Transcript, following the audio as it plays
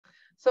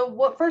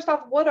First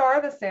off, what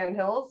are the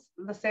sandhills?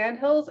 The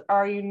sandhills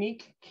are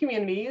unique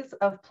communities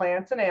of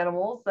plants and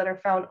animals that are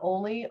found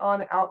only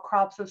on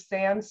outcrops of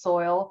sand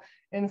soil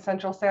in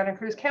central Santa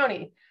Cruz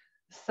County.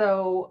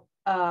 So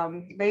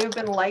they have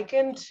been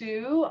likened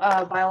to,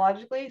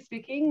 biologically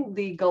speaking,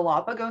 the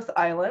Galapagos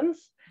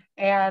Islands,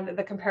 and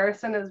the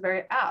comparison is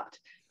very apt.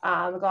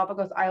 The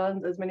Galapagos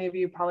Islands, as many of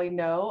you probably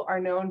know,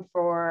 are known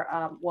for,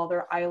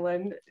 their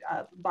island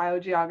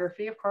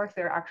biogeography. Of course,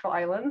 they're actual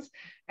islands,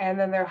 and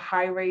then their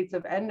high rates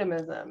of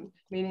endemism,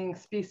 meaning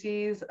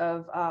species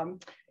of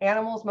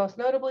animals most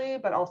notably,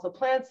 but also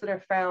plants that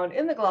are found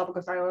in the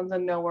Galapagos Islands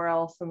and nowhere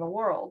else in the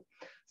world.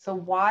 So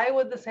why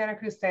would the Santa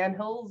Cruz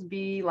Sandhills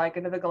be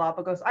likened to the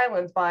Galapagos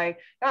Islands by,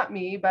 not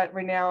me, but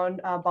renowned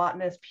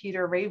botanist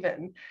Peter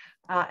Raven?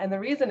 And the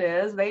reason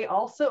is they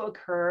also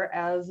occur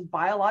as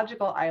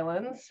biological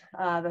islands.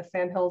 The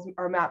sandhills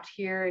are mapped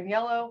here in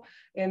yellow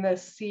in the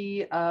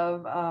sea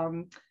of,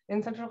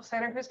 in central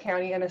Santa Cruz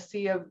County, and a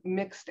sea of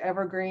mixed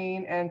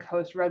evergreen and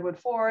coast redwood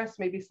forests,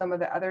 maybe some of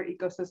the other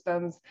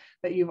ecosystems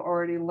that you've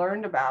already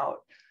learned about.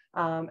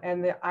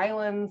 And the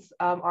islands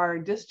are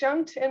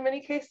disjunct in many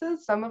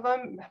cases, some of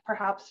them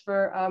perhaps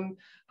for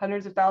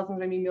hundreds of thousands,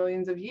 maybe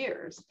millions of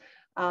years.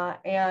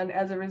 And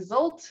as a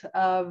result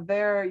of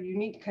their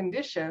unique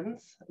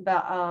conditions,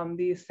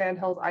 these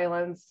sandhills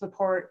islands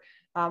support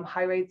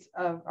high rates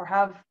of, or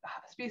have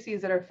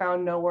species that are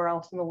found nowhere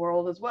else in the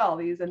world as well,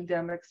 these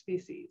endemic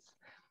species.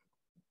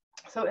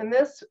 So in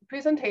this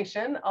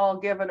presentation, I'll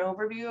give an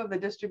overview of the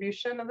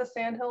distribution of the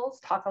sandhills,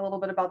 talk a little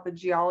bit about the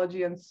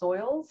geology and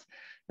soils.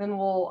 Then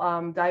we'll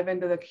dive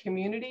into the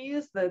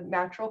communities, the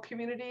natural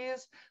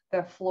communities,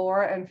 the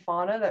flora and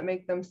fauna that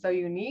make them so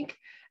unique,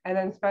 and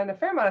then spend a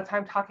fair amount of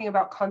time talking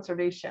about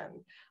conservation.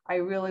 I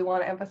really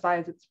want to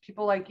emphasize it's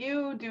people like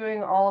you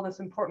doing all this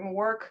important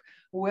work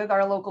with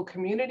our local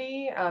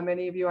community.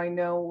 Many of you I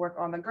know work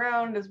on the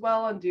ground as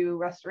well and do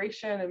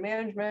restoration and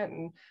management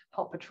and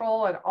help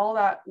patrol, and all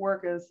that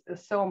work is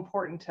so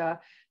important to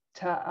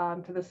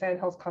the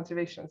Sandhills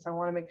conservation. So I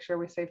want to make sure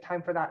we save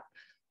time for that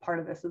part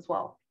of this as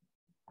well.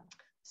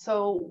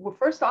 So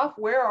first off,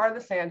 where are the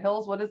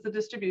sandhills? What is the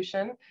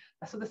distribution?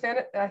 So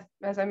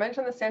as I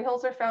mentioned, the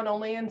sandhills are found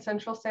only in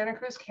central Santa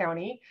Cruz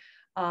County.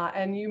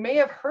 And you may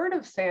have heard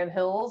of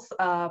sandhills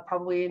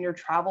probably in your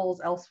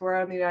travels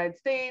elsewhere in the United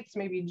States,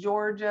 maybe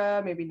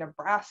Georgia, maybe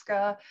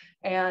Nebraska.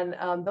 And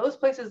those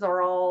places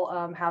are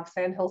all have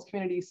sandhills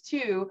communities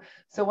too.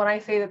 So when I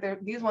say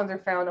that these ones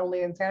are found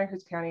only in Santa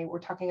Cruz County, we're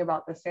talking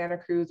about the Santa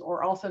Cruz,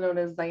 or also known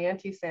as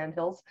Zayante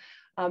sandhills.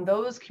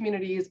 Those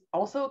communities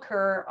also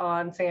occur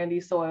on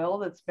sandy soil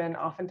that's been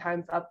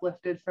oftentimes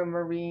uplifted from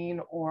marine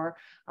or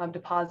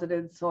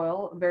deposited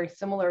soil, very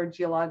similar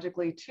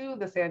geologically to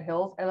the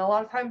sandhills. And a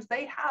lot of times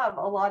they have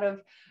a lot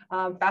of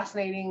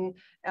fascinating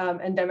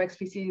endemic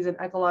species and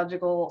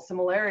ecological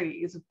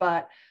similarities.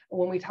 But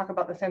when we talk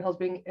about the sandhills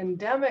being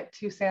endemic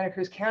to Santa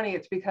Cruz County,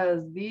 it's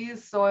because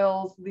these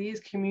soils, these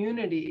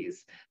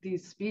communities,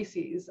 these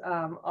species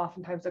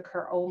oftentimes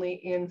occur only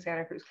in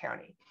Santa Cruz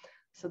County.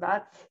 So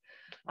that's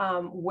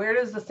where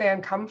does the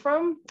sand come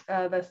from?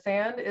 The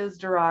sand is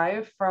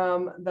derived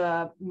from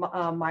the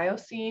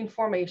Miocene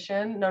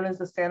formation known as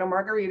the Santa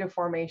Margarita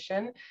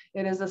Formation.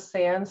 It is a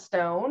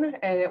sandstone,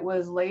 and it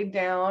was laid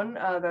down,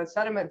 the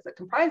sediments that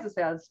comprise the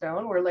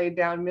sandstone were laid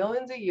down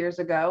millions of years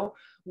ago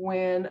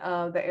when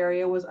the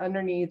area was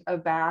underneath a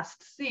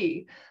vast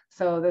sea.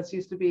 So this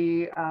used to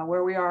be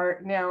where we are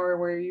now, or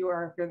where you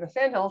are if you're in the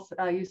sandhills,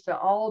 used to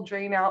all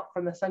drain out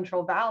from the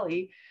Central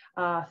Valley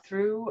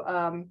through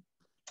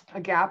a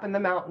gap in the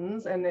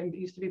mountains, and it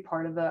used to be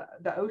part of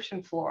the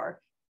ocean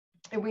floor.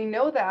 And we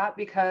know that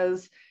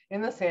because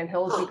in the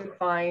sandhills you can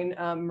find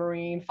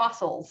marine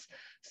fossils.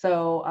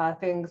 So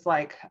things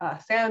like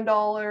sand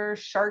dollars,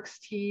 shark's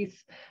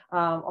teeth,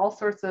 all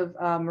sorts of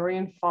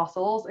marine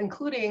fossils,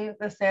 including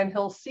the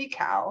sandhill sea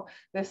cow.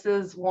 This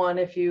is one,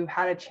 if you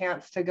had a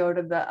chance to go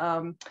to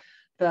the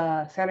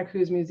Santa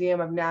Cruz Museum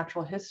of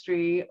Natural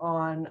History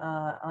on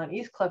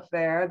East Cliff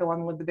there, the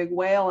one with the big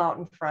whale out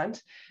in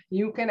front,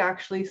 you can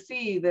actually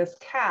see this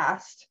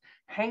cast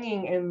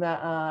hanging in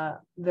the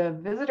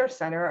visitor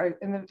center, or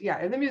in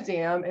the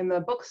museum, in the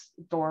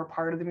bookstore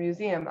part of the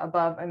museum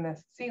above in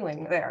the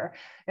ceiling there.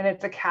 And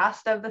it's a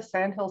cast of the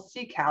Sandhill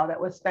sea cow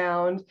that was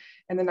found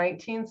in the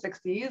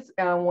 1960s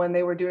when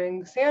they were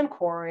doing sand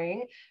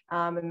quarrying.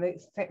 And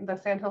the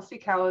Sandhill sea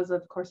cow is,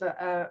 of course,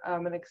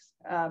 an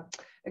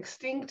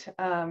extinct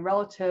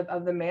relative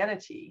of the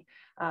manatee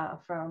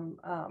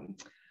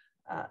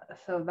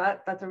so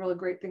that's a really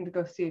great thing to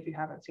go see if you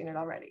haven't seen it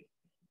already.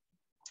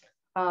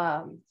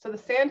 So the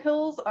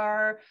sandhills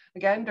are,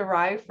 again,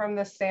 derived from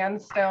the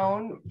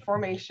sandstone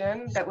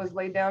formation that was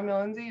laid down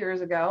millions of years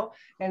ago.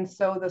 And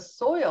so the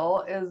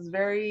soil is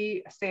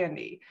very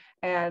sandy.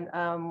 And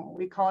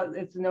we call it,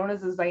 it's known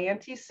as a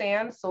Zayante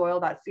sand soil.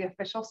 That's the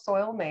official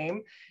soil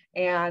name.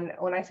 And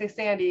when I say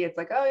sandy, it's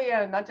like, oh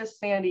yeah, not just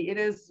sandy, it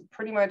is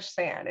pretty much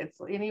sand. It's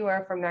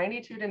anywhere from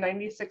 92 to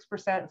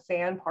 96%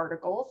 sand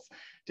particles,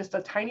 just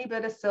a tiny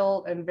bit of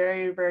silt and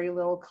very, very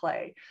little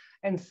clay.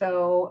 And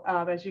so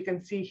as you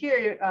can see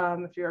here,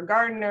 if you're a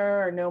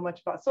gardener or know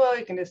much about soil,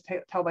 you can just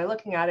tell by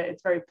looking at it,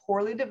 it's very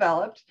poorly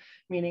developed,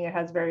 meaning it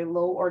has very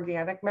low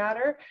organic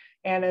matter.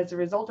 And as a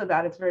result of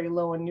that, it's very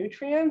low in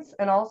nutrients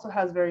and also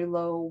has very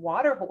low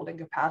water holding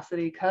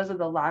capacity because of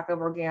the lack of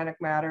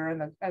organic matter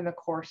and the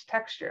coarse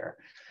texture.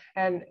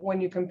 And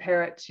when you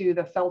compare it to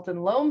the felt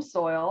and loam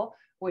soil,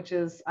 which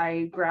is,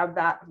 I grabbed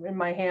that in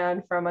my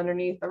hand from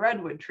underneath the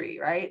redwood tree,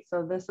 right?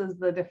 So this is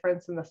the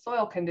difference in the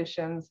soil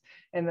conditions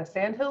in the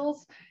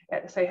sandhills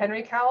at, say,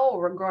 Henry Cowell.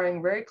 We're growing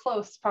very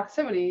close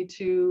proximity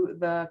to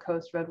the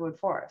coast redwood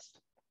forest.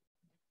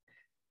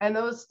 And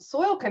those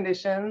soil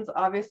conditions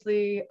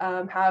obviously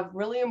have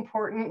really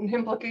important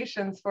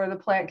implications for the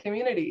plant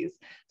communities.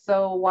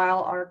 So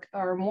while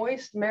our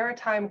moist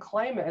maritime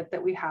climate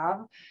that we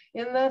have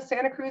in the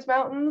Santa Cruz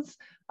Mountains,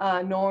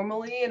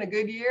 normally in a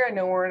good year, I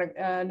know we're in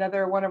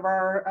another one of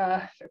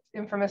our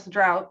infamous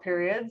drought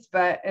periods,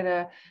 but in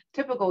a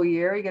typical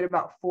year, you get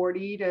about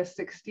 40 to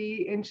 60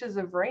 inches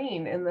of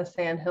rain in the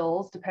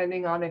Sandhills,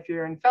 depending on if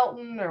you're in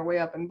Felton or way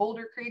up in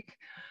Boulder Creek.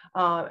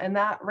 And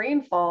that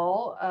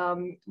rainfall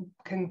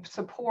can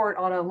support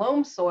on a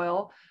loam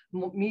soil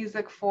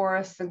mesic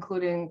forests,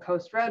 including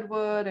coast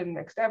redwood and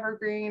mixed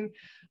evergreen,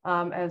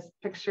 as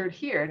pictured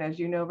here, and as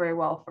you know very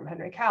well from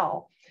Henry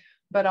Cowell.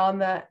 But on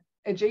the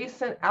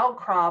adjacent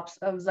outcrops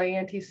of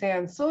Zyanti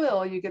sand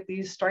soil, you get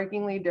these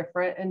strikingly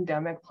different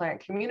endemic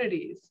plant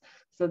communities.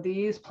 So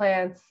these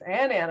plants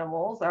and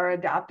animals are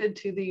adapted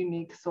to the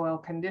unique soil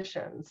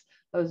conditions,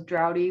 those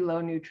droughty,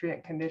 low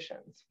nutrient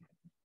conditions.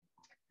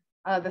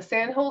 The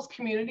Sandhills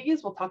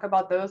communities, we'll talk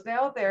about those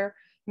now. They're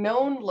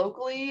known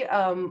locally,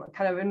 kind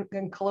of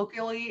in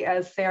colloquially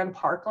as Sand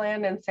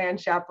Parkland and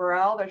Sand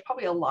Chaparral. There's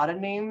probably a lot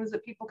of names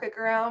that people kick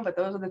around, but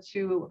those are the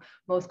two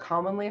most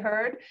commonly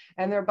heard.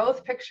 And they're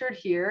both pictured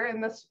here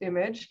in this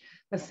image.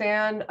 The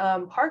Sand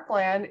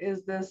Parkland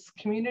is this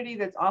community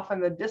that's off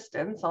in the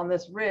distance on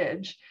this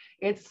ridge.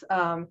 It's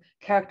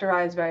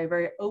characterized by a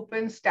very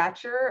open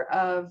stature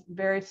of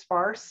very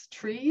sparse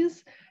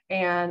trees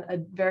and a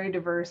very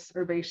diverse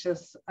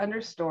herbaceous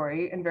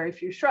understory and very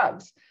few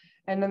shrubs.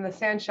 And then the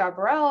Sand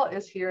Chaparral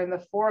is here in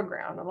the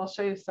foreground, and I'll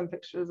show you some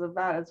pictures of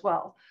that as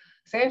well.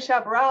 Sand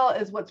Chaparral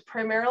is what's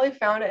primarily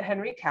found at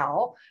Henry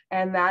Cowell,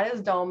 and that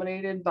is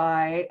dominated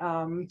by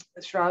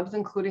shrubs,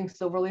 including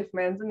silverleaf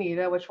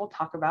manzanita, which we'll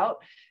talk about,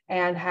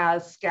 and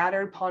has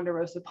scattered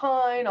ponderosa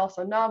pine,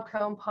 also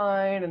knobcomb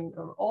pine, and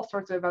all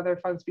sorts of other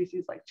fun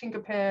species like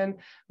chinkapin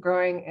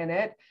growing in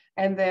it.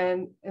 And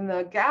then in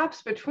the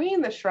gaps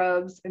between the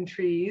shrubs and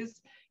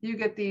trees, you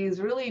get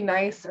these really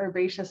nice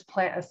herbaceous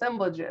plant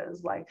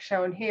assemblages, like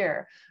shown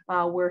here,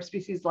 where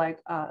species like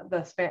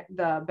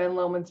the Ben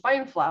Lomond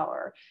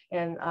spineflower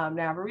and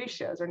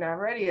navaretias or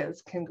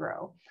navaretias can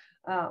grow.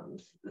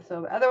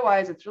 So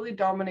otherwise, it's really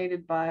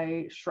dominated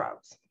by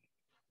shrubs.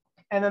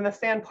 And then the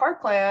Sand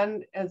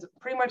Parkland is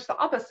pretty much the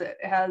opposite.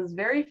 It has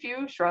very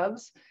few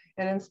shrubs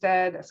and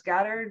instead a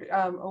scattered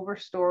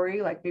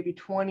overstory, like maybe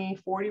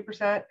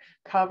 20–40%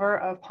 cover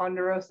of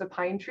ponderosa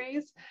pine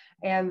trees,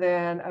 and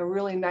then a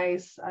really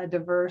nice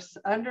diverse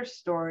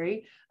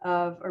understory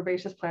of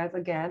herbaceous plants,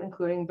 again,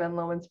 including Ben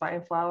Lomond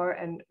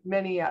spineflower and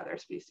many other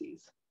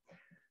species.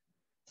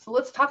 So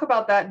let's talk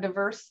about that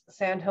diverse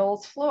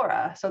Sandhills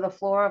flora. So the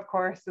flora, of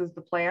course, is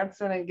the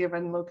plants in a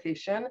given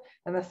location,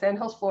 and the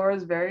Sandhills flora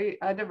is very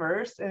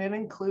diverse, and it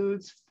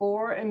includes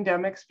 4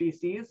 endemic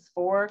species,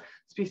 4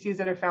 species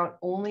that are found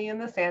only in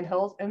the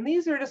Sandhills, and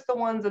these are just the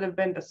ones that have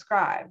been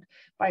described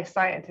by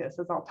scientists.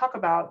 As I'll talk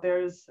about,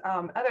 there's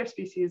other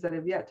species that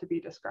have yet to be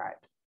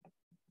described.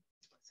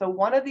 So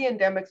one of the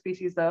endemic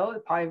species,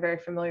 though, probably very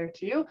familiar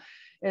to you,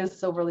 is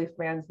silverleaf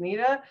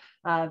manzanita.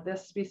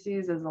 This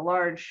species is a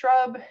large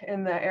shrub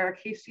in the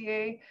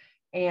Ericaceae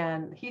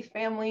and heath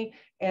family,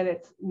 and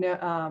it's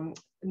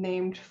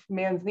named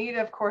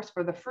manzanita, of course,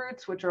 for the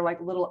fruits, which are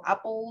like little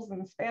apples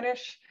in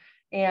Spanish,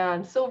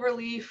 and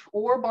silverleaf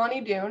or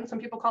Bonnie Doon. Some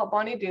people call it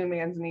Bonnie Doon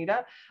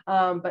manzanita,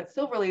 but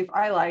silverleaf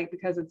I like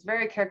because it's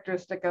very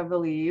characteristic of the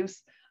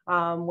leaves.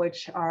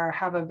 Which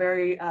have a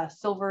very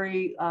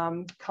silvery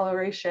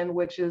coloration,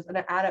 which is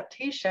an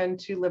adaptation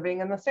to living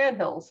in the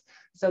sandhills.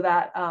 So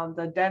that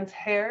the dense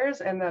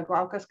hairs and the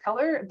glaucous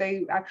color,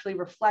 they actually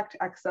reflect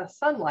excess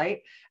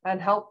sunlight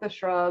and help the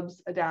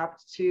shrubs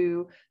adapt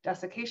to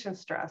desiccation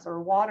stress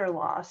or water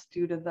loss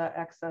due to the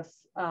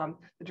excess, the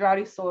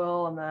droughty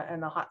soil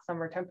and the hot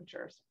summer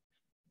temperatures.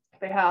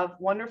 They have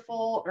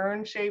wonderful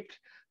urn-shaped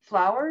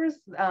flowers.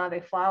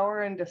 They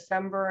flower in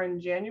December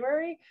and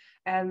January,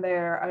 and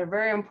they're a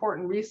very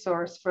important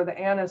resource for the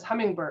Anna's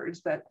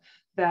hummingbirds that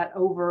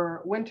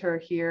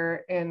overwinter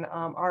here in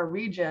our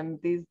region.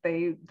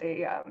 They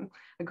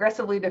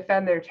aggressively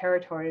defend their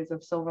territories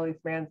of silverleaf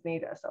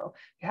manzanita. So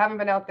if you haven't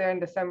been out there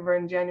in December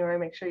and January,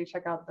 make sure you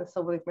check out the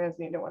silverleaf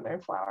manzanita when they're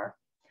in flower.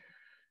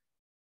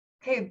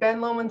 Okay, Ben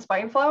Lomond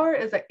spineflower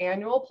is an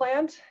annual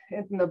plant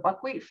in the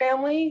buckwheat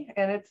family,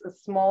 and it's a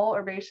small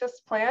herbaceous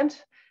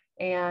plant.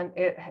 And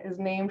it is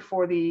named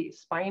for the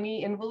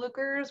spiny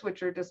involucres,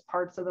 which are just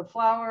parts of the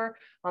flower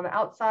on the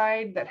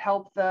outside that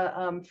help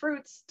the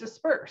fruits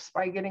disperse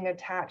by getting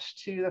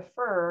attached to the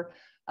fur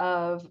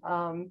of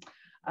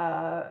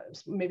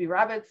maybe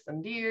rabbits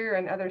and deer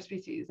and other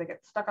species. They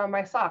get stuck on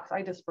my socks.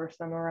 I disperse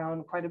them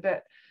around quite a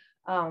bit.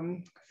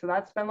 So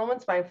that's Ben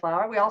Lomond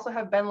spineflower. We also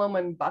have Ben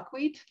Lomond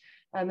buckwheat,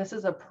 and this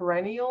is a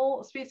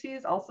perennial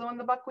species also in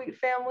the buckwheat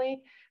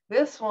family.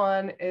 This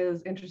one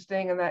is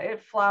interesting in that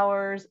it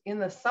flowers in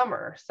the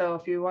summer. So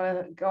if you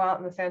want to go out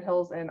in the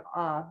Sandhills in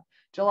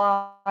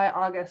July,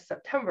 August,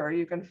 September,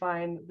 you can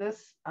find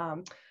this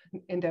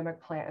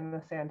endemic plant in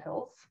the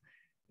Sandhills.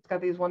 It's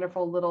got these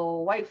wonderful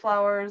little white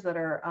flowers that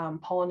are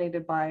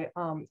pollinated by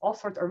all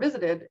sorts, or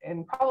visited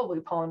and probably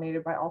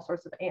pollinated by all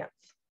sorts of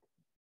ants.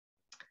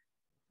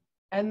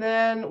 And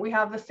then we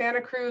have the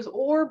Santa Cruz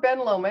or Ben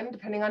Lomond,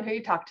 depending on who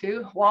you talk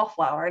to,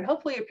 wallflower. And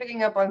hopefully you're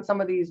picking up on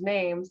some of these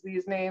names.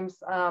 These names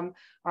are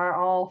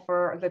all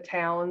for the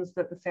towns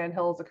that the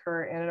Sandhills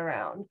occur in and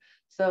around.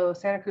 So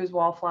Santa Cruz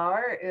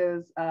wallflower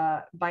is a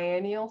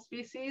biennial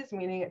species,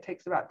 meaning it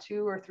takes about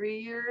 2 or 3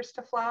 years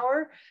to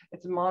flower.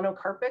 It's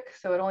monocarpic,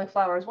 so it only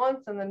flowers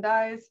once and then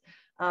dies.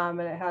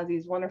 And it has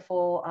these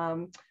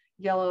wonderful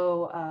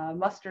yellow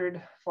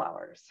mustard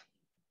flowers.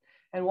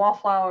 And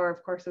wallflower,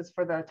 of course, is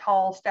for the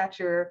tall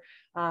stature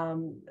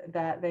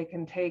that they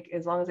can take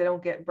as long as they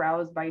don't get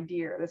browsed by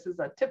deer. This is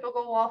a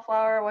typical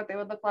wallflower, what they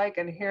would look like.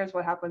 And here's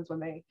what happens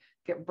when they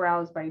get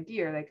browsed by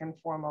deer. They can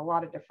form a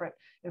lot of different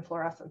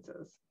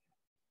inflorescences.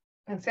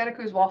 And Santa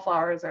Cruz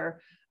wallflowers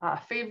are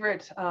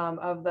favorite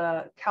of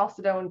the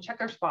Chalcedone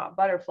checker spot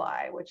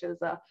butterfly, which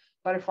is a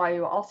butterfly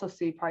you also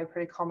see probably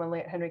pretty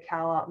commonly at Henry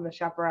Cowell out in the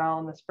chaparral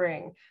in the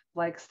spring.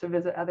 Likes to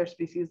visit other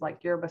species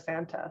like Yerba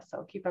Santa.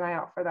 So keep an eye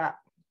out for that.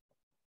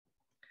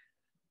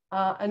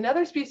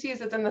 Another species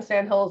that's in the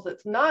Sandhills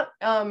that's not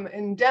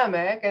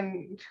endemic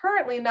and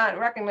currently not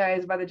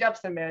recognized by the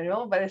Jepson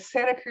Manual, but is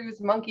Santa Cruz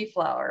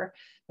monkeyflower.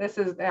 This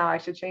is, now I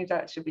should change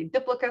that, it should be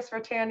Diplocus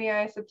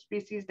rotanii,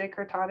 subspecies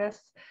decurtatus.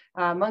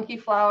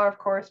 Monkeyflower, of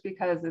course,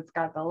 because it's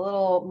got the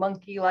little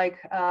monkey-like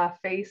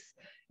face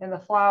in the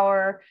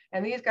flower.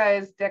 And these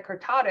guys,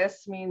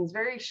 decurtatus, means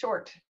very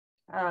short.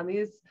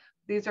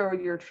 These are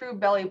your true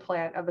belly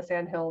plant of the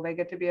sandhill. They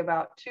get to be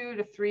about 2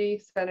 to 3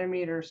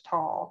 centimeters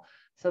tall.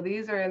 So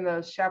these are in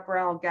those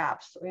chaparral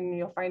gaps, and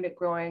you'll find it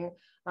growing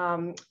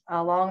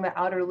along the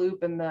outer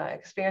loop in the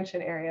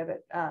expansion area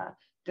that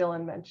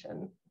Dylan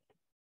mentioned.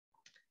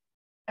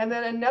 And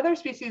then another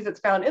species that's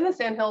found in the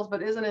sandhills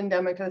but isn't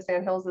endemic to the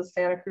sandhills is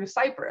Santa Cruz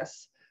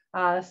cypress.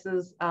 This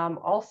is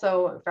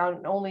also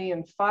found only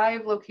in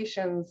 5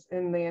 locations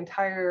in the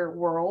entire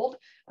world,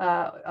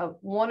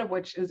 one of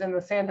which is in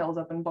the Sandhills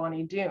up in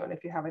Bonnie Doon.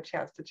 If you have a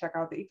chance to check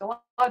out the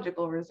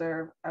Ecological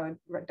Reserve, I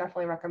would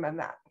definitely recommend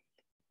that.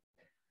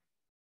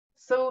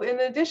 So in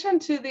addition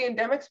to the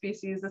endemic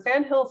species, the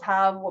Sandhills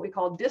have what we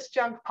call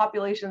disjunct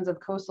populations of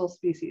coastal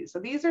species. So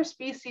these are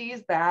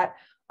species that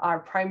are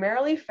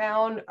primarily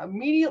found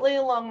immediately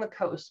along the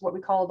coast, what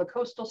we call the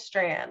coastal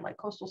strand, like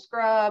coastal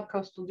scrub,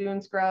 coastal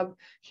dune scrub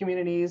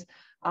communities,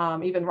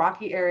 even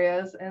rocky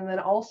areas, and then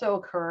also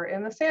occur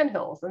in the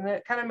sandhills. And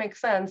it kind of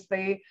makes sense.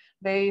 They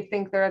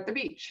think they're at the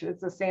beach.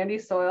 It's a sandy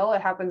soil.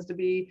 It happens to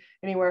be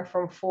anywhere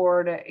from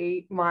 4 to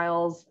 8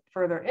 miles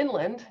further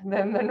inland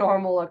than the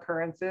normal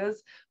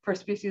occurrences for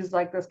species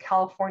like this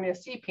California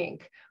sea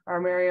pink,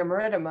 Armeria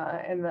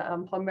marittima, and the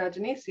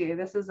Plumbaginacea.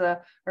 This is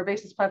a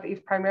herbaceous plant that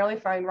you primarily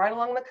find right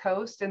along the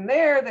coast. And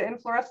there, the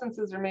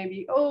inflorescences are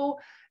maybe,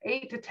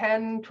 8 to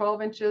 10,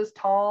 12 inches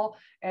tall.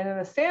 And in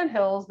the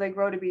sandhills, they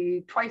grow to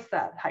be twice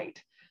that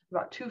height,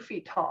 about 2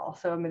 feet tall.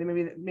 So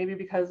maybe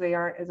because they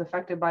aren't as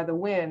affected by the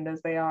wind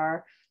as they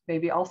are,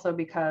 maybe also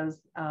because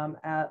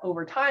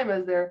over time,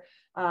 as they're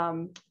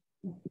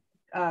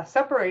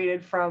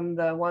separated from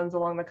the ones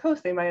along the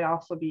coast, they might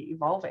also be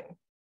evolving.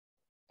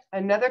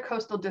 Another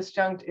coastal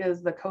disjunct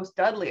is the coast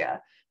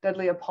Dudleya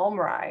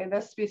palmeri.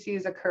 This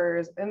species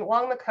occurs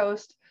along the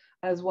coast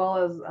as well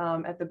as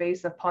at the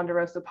base of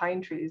ponderosa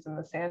pine trees in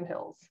the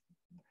sandhills.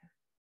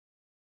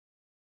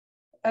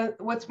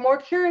 What's more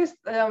curious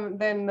than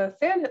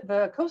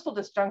the coastal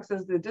disjuncts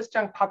is the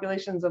disjunct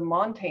populations of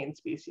montane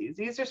species.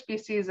 These are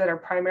species that are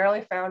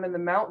primarily found in the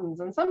mountains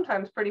and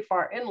sometimes pretty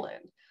far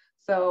inland.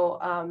 So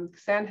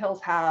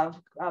sandhills have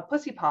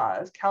pussy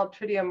paws,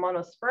 Caloptridium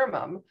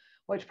monospermum,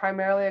 which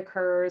primarily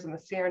occurs in the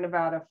Sierra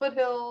Nevada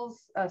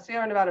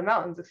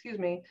mountains, excuse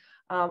me,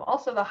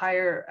 also the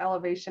higher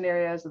elevation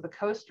areas of the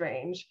Coast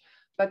Range.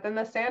 But then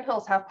the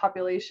sandhills have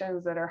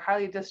populations that are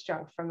highly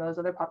disjunct from those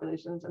other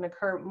populations and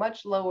occur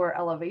much lower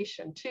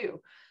elevation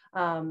too.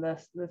 The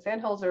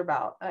sandhills are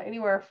about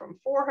anywhere from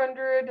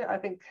 400, I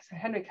think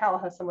Henry Cowell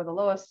has some of the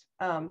lowest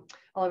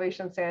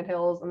elevation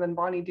sandhills, and then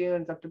Bonnie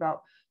Doon is up to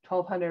about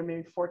 1,200,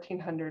 maybe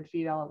 1,400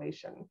 feet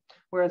elevation,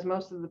 whereas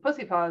most of the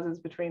pussy paws is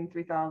between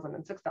 3,000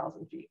 and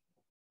 6,000 feet.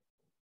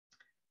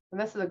 And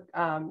this is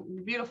a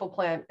beautiful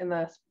plant in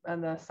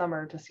the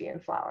summer to see in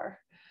flower.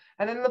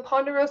 And then the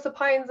ponderosa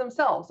pines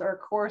themselves are, of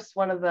course,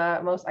 one of the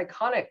most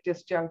iconic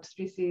disjunct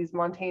species,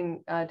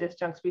 montane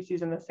disjunct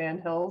species in the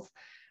Sandhills.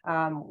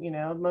 You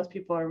know, most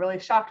people are really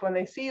shocked when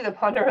they see the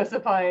ponderosa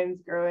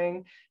pines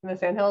growing in the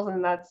Sandhills,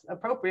 and that's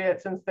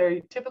appropriate since they're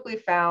typically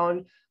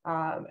found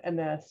in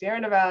the Sierra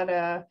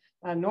Nevada,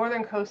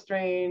 northern coast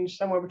range,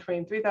 somewhere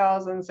between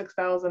 3,000,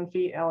 6,000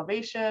 feet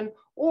elevation,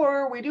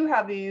 or we do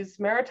have these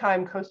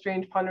maritime coast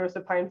range ponderosa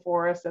pine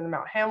forests in the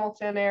Mount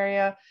Hamilton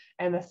area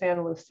and the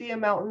Santa Lucia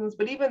Mountains,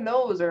 but even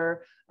those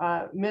are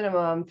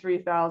minimum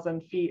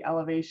 3,000 feet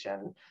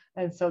elevation.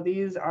 And so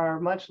these are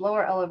much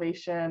lower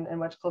elevation and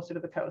much closer to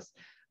the coast.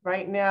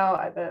 Right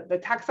now,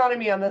 the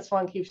taxonomy on this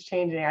one keeps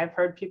changing. I've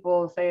heard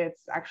people say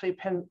it's actually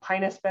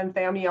Pinus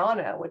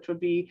benthamiana, which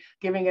would be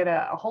giving it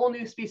a whole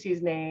new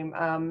species name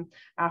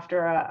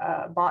after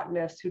a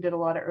botanist who did a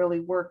lot of early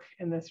work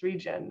in this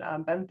region,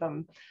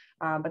 Bentham.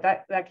 But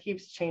that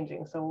keeps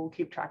changing, so we'll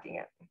keep tracking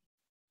it.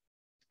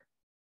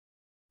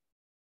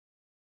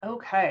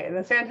 Okay, in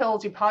the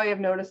Sandhills, you probably have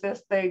noticed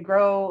this,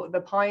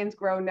 the pines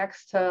grow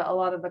next to a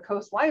lot of the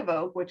coast live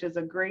oak, which is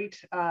a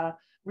great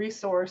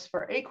resource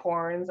for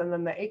acorns. And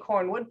then the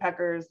acorn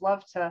woodpeckers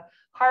love to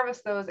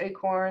harvest those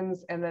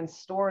acorns and then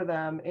store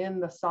them in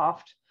the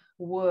soft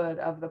wood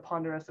of the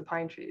ponderosa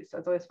pine trees. So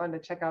it's always fun to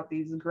check out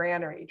these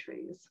granary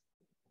trees.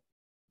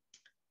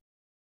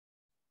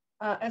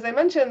 As I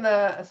mentioned,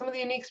 some of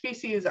the unique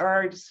species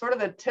are just sort of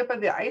the tip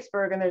of the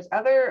iceberg, and there's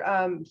other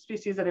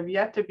species that have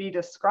yet to be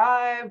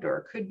described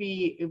or could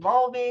be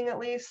evolving at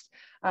least.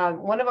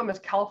 One of them is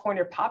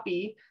California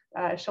poppy,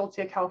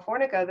 Schultzia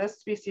californica. This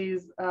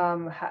species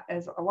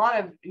has a lot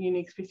of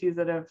unique species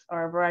that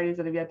are varieties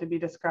that have yet to be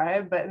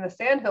described, but in the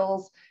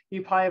Sandhills,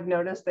 you probably have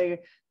noticed they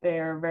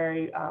are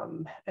very,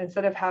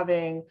 instead of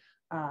having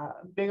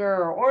bigger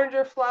or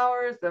oranger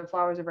flowers, the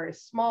flowers are very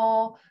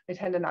small. They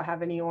tend to not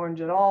have any orange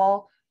at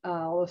all.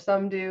 Although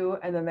some do,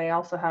 and then they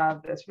also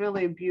have this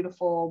really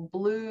beautiful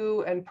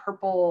blue and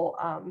purple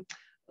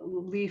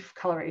leaf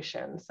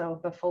coloration. So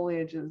the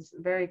foliage is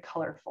very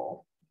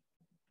colorful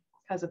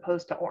as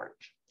opposed to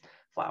orange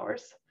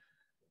flowers.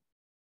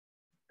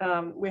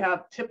 We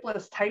have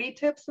tipless tidy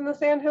tips in the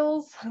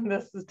Sandhills.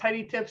 This is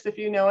tidy tips, if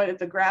you know it,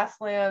 it's a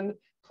grassland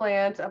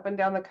plant up and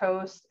down the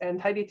coast, and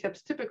tidy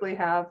tips typically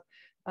have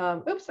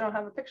oops, I don't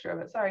have a picture of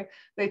it, sorry.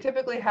 They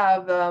typically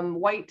have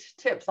white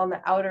tips on the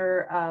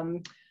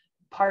outer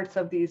parts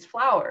of these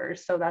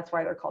flowers, so that's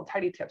why they're called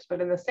tidy tips. But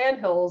in the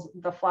Sandhills,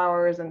 the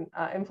flowers and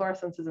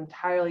inflorescence is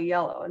entirely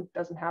yellow and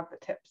doesn't have the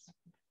tips.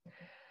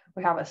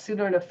 We have a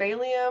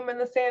pseudonephalium in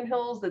the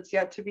Sandhills that's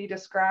yet to be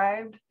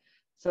described.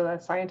 So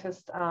that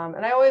scientists,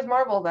 and I always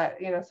marvel that,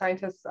 you know,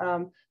 scientists,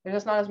 there's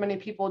just not as many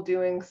people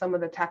doing some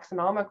of the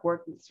taxonomic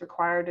work that's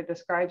required to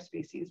describe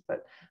species,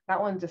 but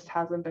that one just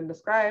hasn't been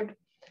described.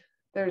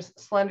 There's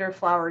slender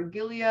flowered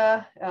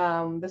gilia.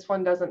 This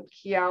one doesn't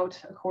key out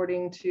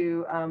according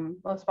to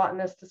most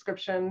botanists'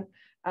 description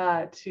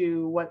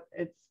to what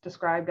it's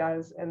described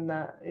as in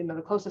the, you know,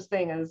 the closest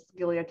thing is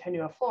Gilia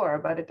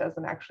tenuiflora, but it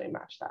doesn't actually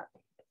match that.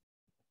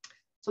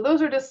 So those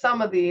are just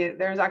some of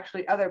there's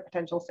actually other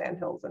potential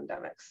Sandhills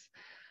endemics.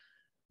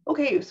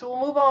 Okay, so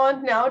we'll move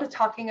on now to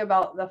talking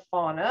about the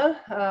fauna.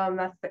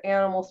 That's the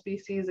animal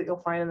species that you'll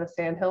find in the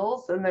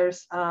Sandhills. And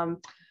there's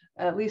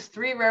at least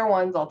 3 rare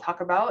ones I'll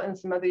talk about and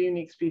some other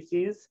unique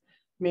species.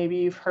 Maybe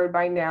you've heard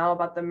by now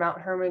about the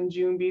Mount Herman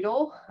June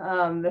beetle.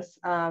 This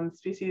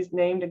species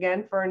named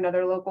again for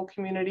another local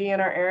community in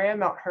our area,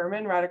 Mount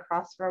Herman, right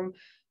across from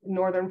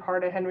northern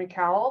part of Henry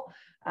Cowell.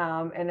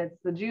 And it's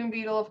the June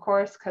beetle, of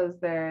course, because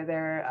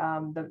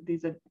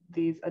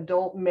these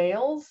adult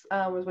males,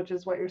 which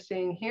is what you're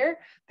seeing here.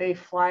 They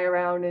fly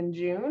around in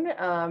June,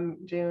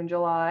 June,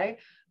 July,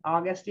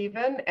 August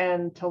even,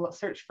 and to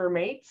search for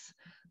mates.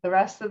 The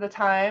rest of the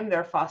time,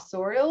 they're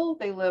fossorial.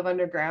 They live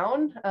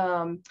underground,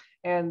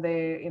 and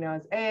they, you know,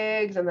 as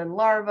eggs, and then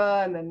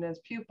larvae, and then as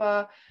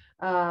pupa.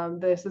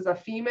 This is a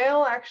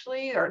female,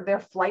 actually, or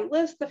they're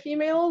flightless, the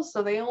females,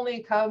 so they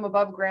only come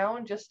above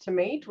ground just to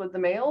mate with the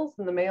males,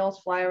 and the males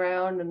fly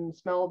around and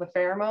smell the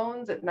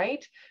pheromones at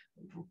night.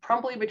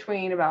 Promptly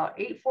between about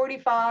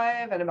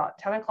 8:45 and about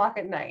 10 o'clock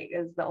at night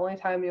is the only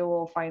time you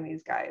will find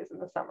these guys in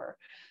the summer.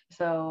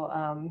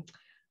 So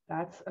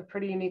that's a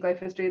pretty unique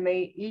life history. And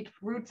they eat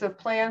roots of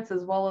plants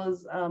as well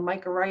as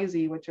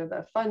mycorrhizae, which are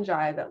the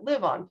fungi that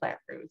live on plant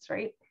roots,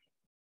 right?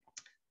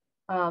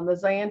 The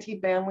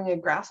Zyanti bandwinged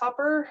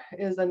grasshopper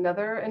is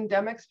another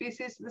endemic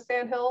species to the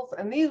Sandhills,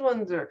 and these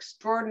ones are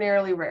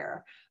extraordinarily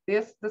rare.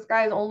 This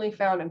guy is only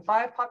found in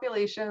 5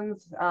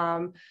 populations,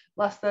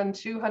 less than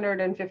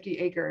 250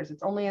 acres.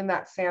 It's only in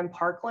that sand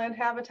parkland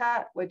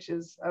habitat, which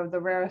is the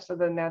rarest of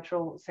the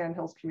natural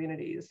Sandhills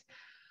communities.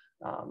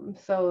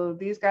 So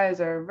these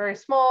guys are very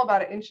small,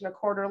 about 1.25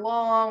 inches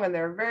long, and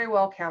they're very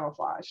well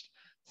camouflaged.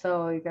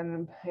 So you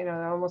can, you know,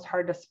 they're almost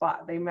hard to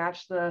spot. They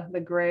match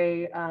the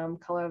gray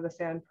color of the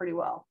sand pretty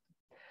well.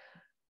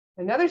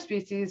 Another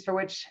species for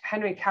which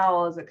Henry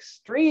Cowell is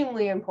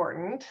extremely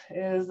important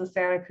is the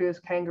Santa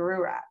Cruz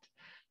kangaroo rat.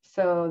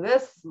 So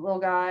this little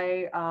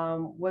guy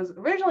was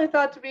originally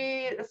thought to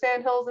be a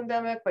Sandhills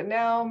endemic, but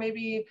now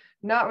maybe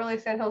not really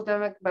Sandhills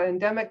endemic, but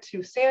endemic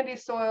to sandy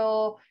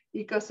soil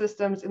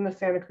ecosystems in the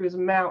Santa Cruz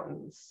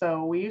Mountains.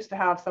 So we used to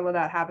have some of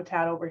that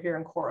habitat over here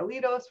in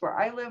Corralitos, where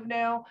I live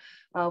now.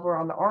 We're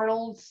on the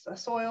Arnold's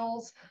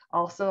soils,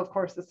 also, of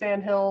course, the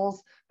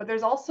Sandhills, but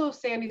there's also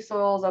sandy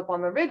soils up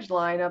on the ridge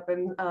line up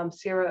in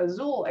Sierra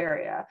Azul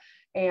area.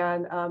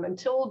 And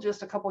until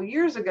just a couple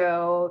years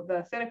ago,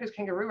 the Santa Cruz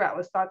kangaroo rat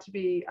was thought to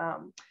be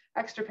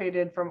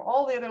extirpated from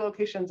all the other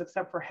locations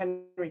except for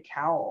Henry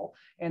Cowell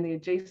and the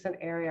adjacent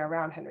area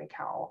around Henry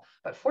Cowell.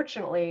 But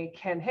fortunately,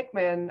 Ken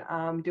Hickman,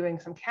 doing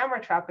some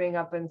camera trapping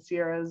up in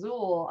Sierra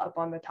Azul, up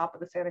on the top of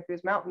the Santa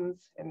Cruz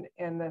Mountains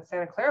in the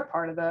Santa Clara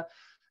part of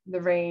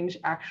the range,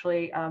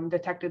 actually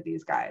detected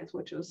these guys,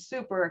 which was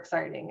super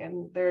exciting.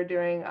 And they're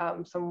doing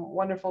some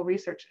wonderful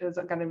research is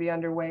going to be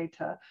underway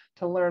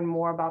to learn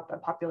more about the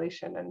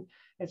population and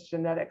its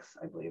genetics,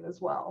 I believe, as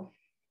well.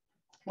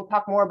 We'll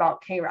talk more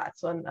about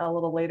K-rats a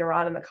little later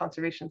on in the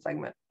conservation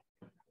segment.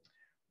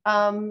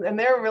 And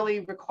they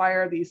really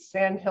require these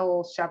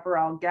sandhill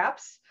chaparral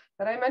gaps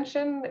that I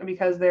mentioned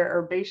because they're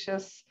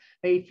herbaceous.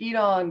 They feed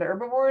on the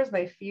herbivores,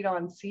 they feed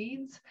on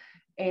seeds,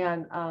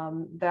 and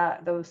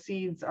those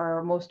seeds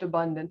are most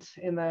abundant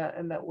in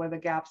the where the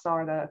gaps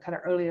are, the kind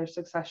of earlier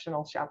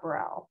successional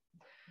chaparral.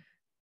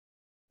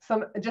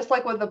 Just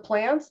like with the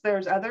plants,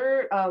 there's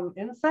other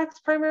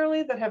insects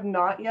primarily that have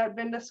not yet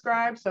been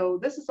described. So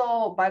this is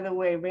all, by the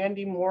way,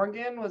 Randy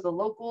Morgan was a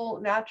local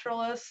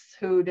naturalist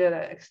who did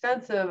an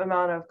extensive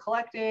amount of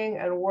collecting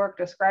and work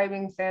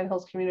describing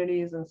sandhills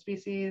communities and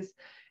species.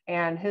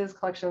 And his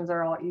collections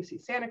are all at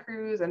UC Santa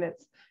Cruz, and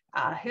it's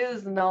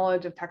his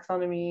knowledge of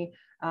taxonomy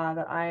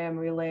that I am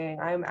relaying.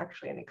 I am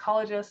actually an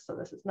ecologist, so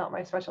this is not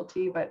my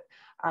specialty, but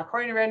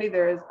according to Randy,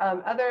 there is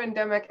other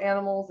endemic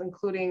animals,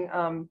 including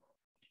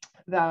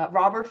the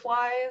robber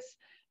flies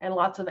and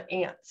lots of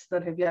ants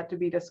that have yet to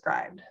be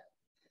described.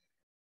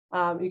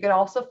 You can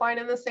also find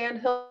in the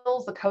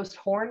sandhills the coast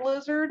horned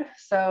lizard.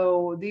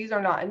 So these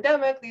are not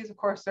endemic. These, of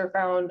course, are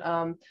found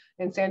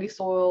in sandy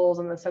soils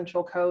on the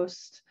central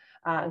coast,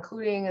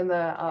 including in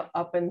the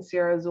up in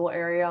Sierra Azul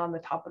area on the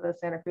top of the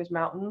Santa Cruz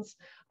Mountains.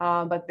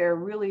 But they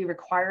really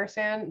require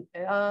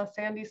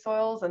sandy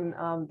soils, and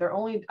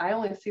I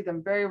only see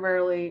them very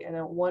rarely in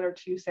a 1 or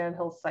 2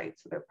 sandhill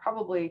sites. So they're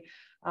probably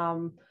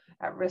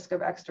at risk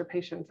of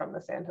extirpation from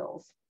the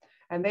sandhills.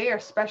 And they are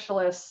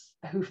specialists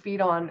who feed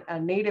on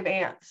native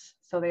ants.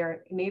 So they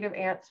are native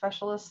ant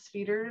specialists,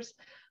 feeders,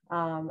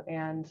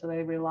 and so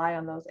they rely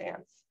on those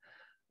ants.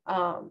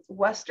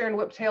 Western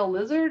whiptail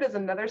lizard is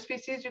another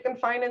species you can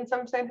find in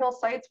some sandhill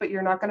sites, but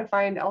you're not going to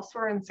find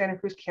elsewhere in Santa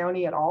Cruz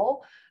County at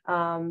all.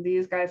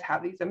 These guys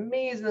have these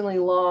amazingly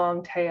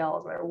long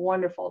tails. They're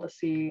wonderful to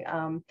see.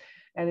 And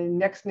the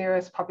next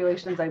nearest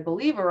populations, I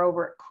believe, are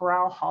over at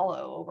Corral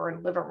Hollow over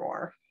in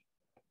Livermore.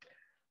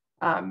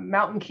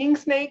 Mountain king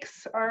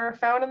snakes are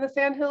found in the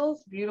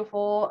sandhills,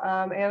 beautiful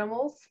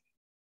animals.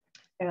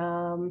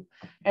 And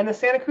the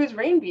Santa Cruz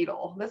rain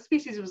beetle. This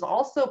species was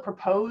also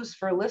proposed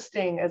for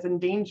listing as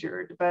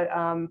endangered, but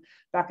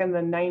back in the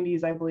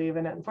 90s, I believe,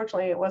 and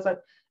unfortunately it wasn't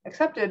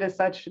accepted as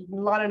such,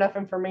 not enough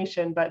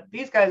information, but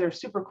these guys are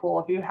super cool.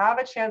 If you have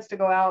a chance to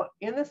go out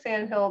in the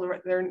sandhill,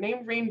 they're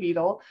named rain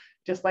beetle,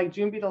 just like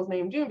June beetle's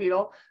named June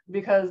beetle,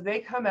 because they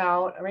come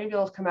out, rain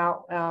beetles come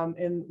out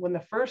when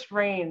the first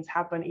rains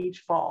happen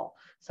each fall.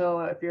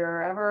 So if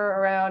you're ever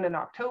around in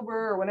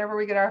October or whenever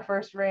we get our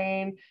first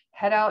rain,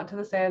 head out to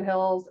the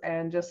sandhills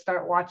and just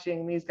start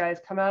watching these guys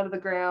come out of the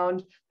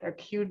ground. They're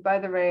cued by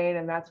the rain,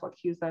 and that's what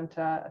cues them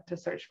to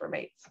search for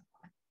mates.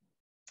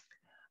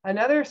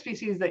 Another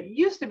species that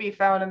used to be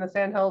found in the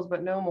sandhills,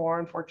 but no more,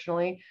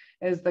 unfortunately,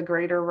 is the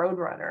greater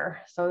roadrunner.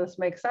 So this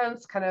makes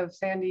sense, kind of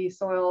sandy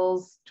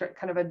soils,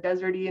 kind of a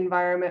deserty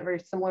environment, very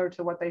similar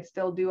to what they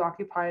still do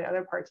occupy in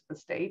other parts of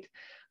the state.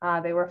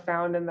 They were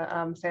found in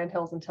the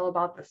sandhills until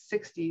about the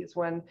 60s,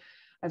 when,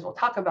 as we'll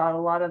talk about, a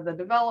lot of the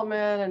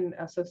development and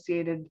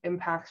associated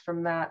impacts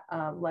from that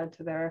led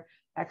to their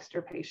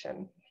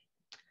extirpation.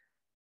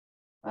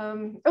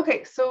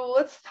 Okay, so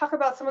let's talk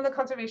about some of the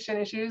conservation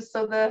issues.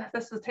 So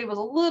this table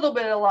is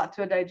a lot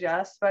to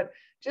digest, but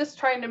just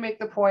trying to make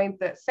the point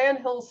that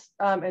sandhills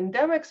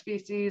endemic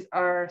species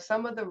are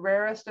some of the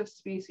rarest of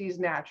species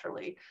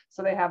naturally.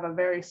 So they have a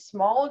very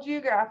small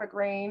geographic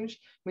range,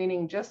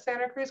 meaning just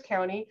Santa Cruz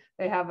County.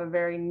 They have a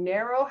very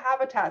narrow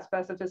habitat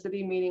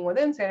specificity, meaning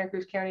within Santa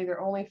Cruz County, they're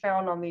only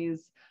found on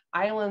these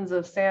islands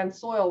of sand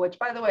soil, which,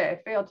 by the way, I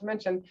failed to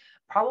mention,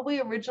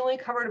 probably originally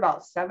covered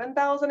about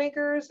 7,000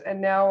 acres, and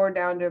now we're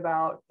down to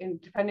about,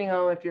 depending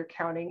on if you're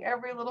counting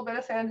every little bit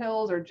of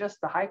sandhills or just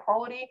the high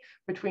quality,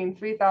 between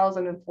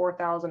 3,000 and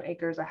 4,000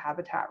 acres of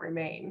habitat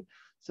remain.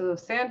 So the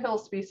sandhill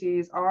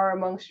species are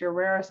amongst your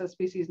rarest of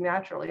species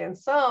naturally, and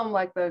some,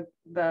 like the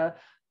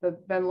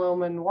Ben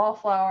Lomond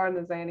wallflower and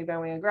the Zandy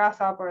benwing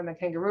grasshopper and the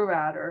kangaroo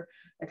rat, are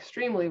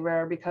extremely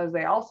rare because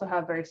they also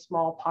have very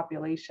small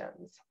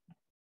populations.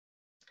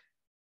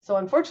 So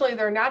unfortunately,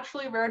 they're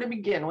naturally rare to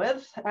begin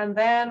with. And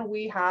then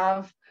we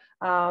have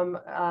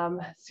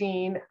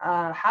seen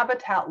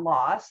habitat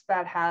loss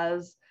that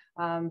has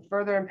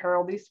further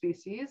imperiled these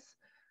species.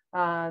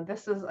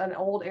 This is an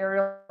old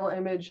aerial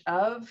image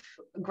of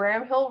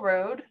Graham Hill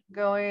Road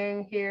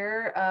going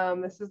here.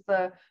 This is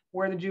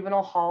where the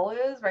juvenile hall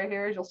is right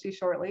here, as you'll see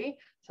shortly.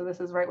 So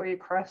this is right where you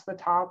crest the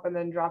top and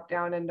then drop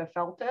down into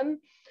Felton.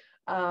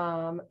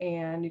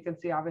 And you can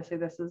see, obviously,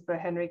 this is the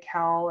Henry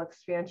Cowell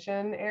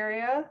expansion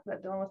area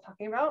that Dylan was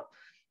talking about.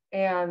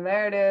 And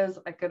there it is.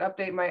 I could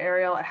update my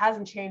aerial. It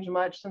hasn't changed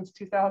much since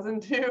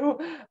 2002,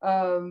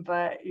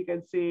 but you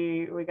can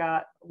see we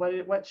got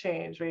what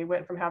changed. We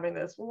went from having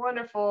this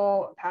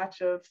wonderful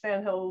patch of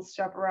sandhills,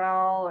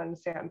 chaparral, and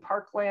sand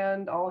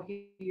parkland all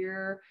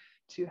here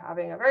to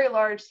having a very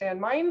large sand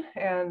mine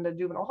and a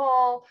juvenile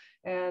hall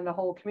and a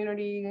whole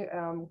community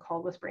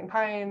called Whispering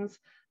Pines.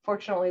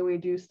 Fortunately, we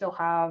do still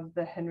have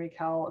the Henry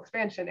Cowell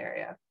expansion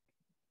area.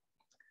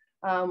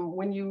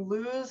 When you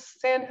lose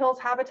sandhills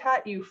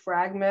habitat, you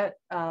fragment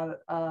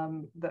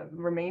the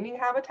remaining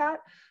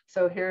habitat.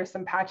 So here are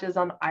some patches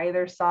on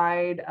either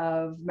side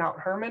of Mount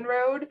Herman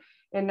Road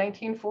in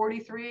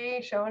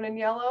 1943, shown in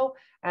yellow.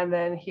 And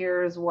then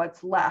here's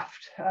what's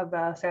left of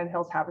the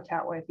sandhills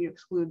habitat if you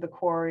exclude the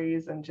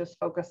quarries and just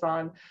focus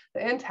on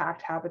the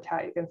intact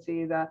habitat. You can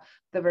see the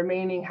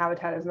remaining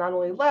habitat is not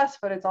only less,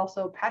 but it's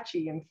also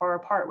patchy and far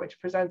apart,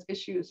 which presents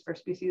issues for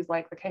species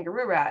like the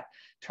kangaroo rat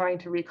trying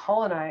to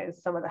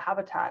recolonize some of the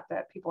habitat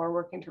that people are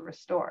working to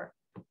restore.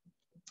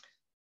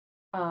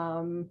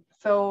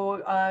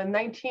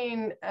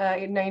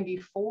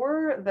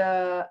 1994,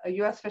 the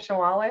U.S. Fish and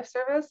Wildlife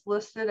Service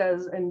listed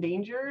as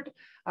endangered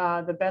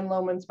the Ben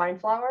Lomond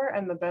spineflower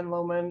and the Ben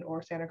Lomond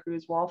or Santa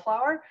Cruz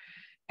wallflower.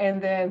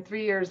 And then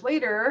 3 years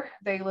later,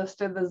 they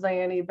listed the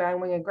Zayani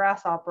bandwinged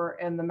grasshopper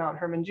and the Mount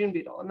Herman June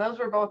beetle. And those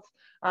were both,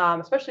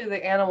 especially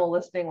the animal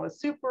listing was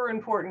super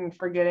important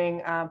for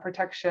getting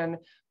protection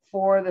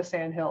for the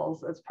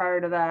sandhills. As prior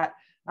to that,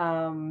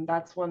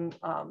 that's when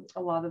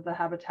a lot of the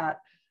habitat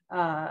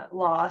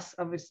loss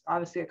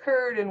obviously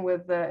occurred, and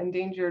with the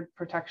endangered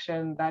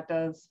protection, that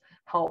does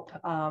help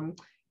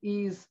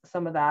ease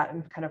some of that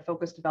and kind of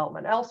focus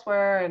development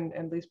elsewhere and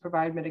at least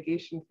provide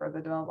mitigation for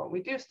the development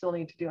we do still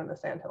need to do in the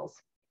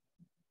sandhills.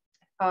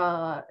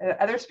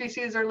 Other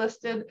species are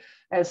listed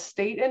as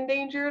state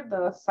endangered.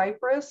 The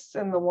cypress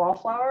and the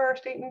wallflower are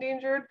state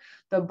endangered.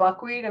 The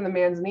buckwheat and the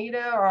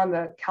manzanita are on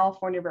the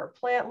California rare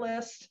plant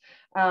list.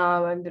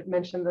 And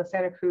mentioned the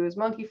Santa Cruz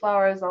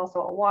monkeyflower is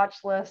also a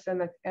watch list,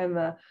 and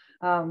the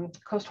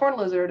coast horn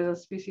lizard is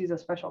a species of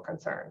special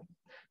concern.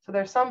 So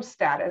there's some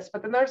status,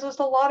 but then there's just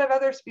a lot of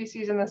other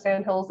species in the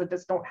sandhills that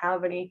just don't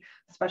have any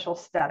special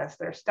status.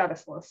 They're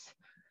statusless.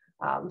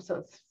 So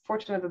it's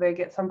fortunate that they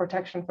get some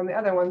protection from the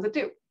other ones that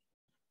do.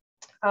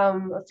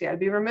 Let's see, I'd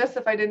be remiss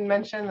if I didn't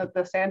mention that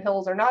the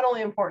sandhills are not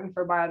only important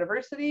for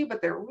biodiversity,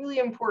 but they're really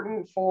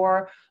important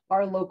for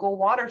our local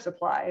water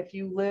supply. If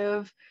you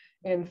live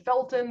in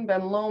Felton,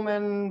 Ben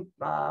Lomond,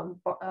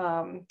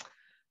 Felton,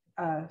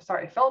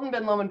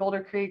 Ben Lomond,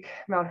 Boulder Creek,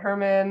 Mount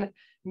Herman,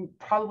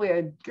 probably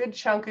a good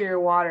chunk of your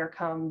water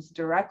comes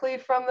directly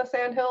from the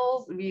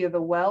sandhills via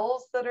the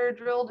wells that are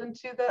drilled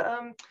into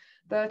the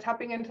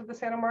tapping into the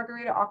Santa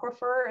Margarita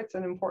aquifer. It's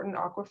an important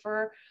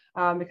aquifer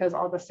because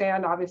all the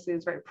sand obviously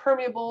is very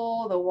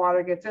permeable. The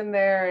water gets in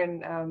there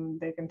and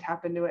they can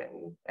tap into it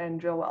and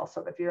drill wells.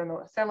 So if you're in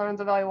the San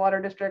Lorenzo Valley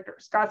Water District or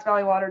Scotts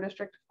Valley Water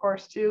District, of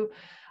course, too,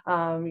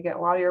 you get a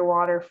lot of your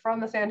water from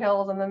the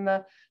sandhills, and then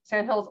the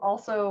sandhills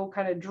also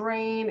kind of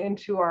drain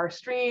into our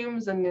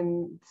streams, and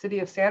then the city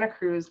of Santa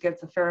Cruz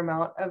gets a fair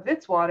amount of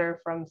its water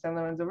from San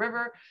Lorenzo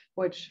River,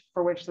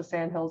 for which the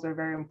sandhills are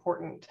very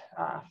important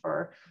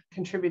for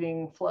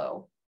contributing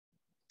flow.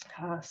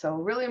 So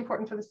really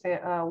important for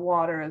the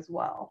water as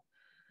well.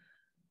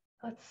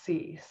 Let's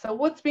see, so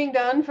what's being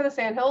done for the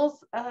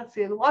sandhills? Let's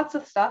see, lots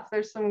of stuff.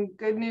 There's some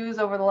good news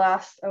over the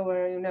last,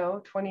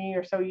 20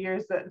 or so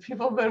years that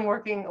people have been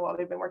working, well,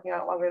 they've been working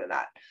on it longer than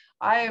that.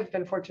 I have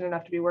been fortunate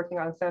enough to be working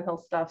on sandhill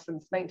stuff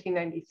since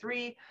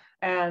 1993,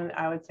 and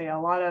I would say a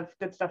lot of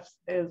good stuff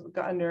is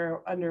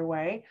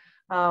underway.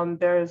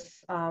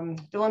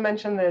 Dylan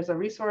mentioned there's a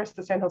resource,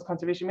 the Sandhills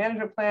Conservation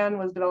Management Plan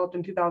was developed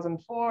in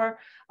 2004.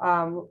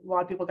 A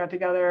lot of people got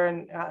together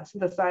and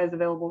synthesized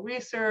available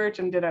research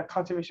and did a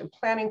conservation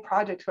planning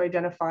project to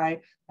identify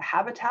the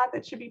habitat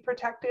that should be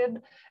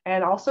protected,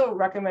 and also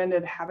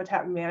recommended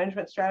habitat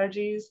management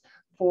strategies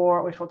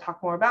for, which we'll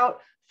talk more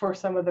about, for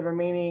some of the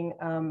remaining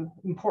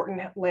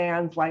important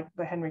lands like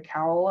the Henry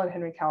Cowell and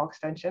Henry Cowell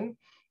Extension.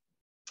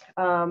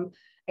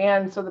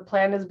 And so the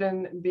plan has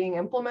been being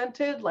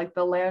implemented. Like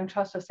the Land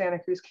Trust of Santa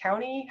Cruz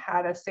County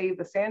had a Save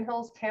the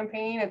Sandhills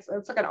campaign. It's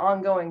like an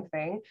ongoing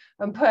thing,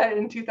 but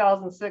in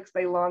 2006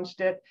 they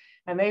launched it,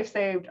 and they've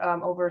saved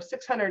over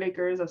 600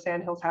 acres of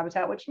sandhills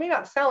habitat, which may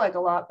not sound like a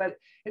lot, but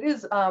it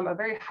is a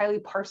very highly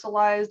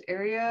parcelized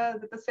area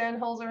that the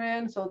sandhills are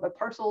in. So the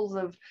parcels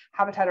of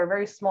habitat are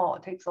very small.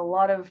 It takes a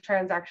lot of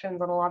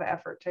transactions and a lot of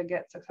effort to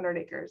get 600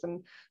 acres,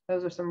 and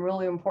those are some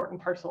really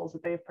important parcels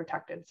that they've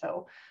protected.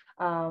 So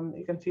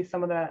You can see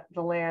some of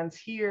the lands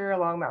here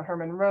along Mount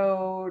Herman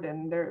Road,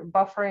 and they're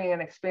buffering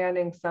and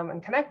expanding some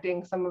and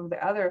connecting some of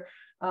the other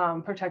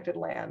protected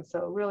lands.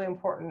 So really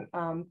important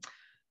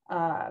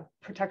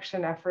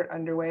protection effort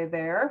underway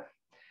there.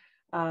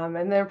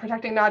 And they're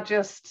protecting not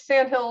just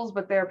sandhills,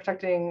 but they're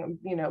protecting,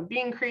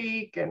 Bean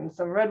Creek and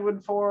some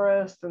redwood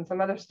forest and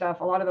some other stuff.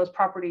 A lot of those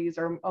properties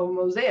are a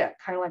mosaic,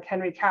 kind of like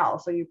Henry Cowell.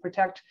 So you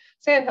protect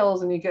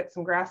sandhills and you get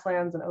some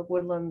grasslands and oak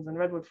woodlands and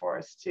redwood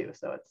forests too.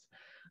 So it's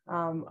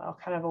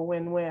kind of a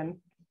win-win.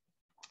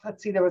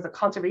 Let's see, there was a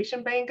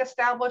conservation bank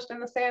established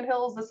in the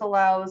sandhills. This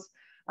allows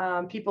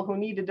people who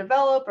need to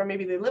develop, or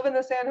maybe they live in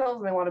the sandhills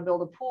and they want to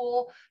build a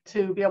pool,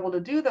 to be able to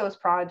do those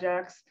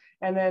projects.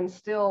 And then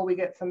still we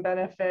get some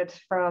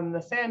benefit from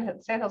the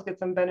sandhills get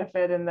some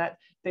benefit in that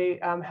they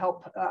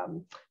help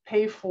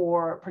pay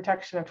for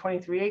protection of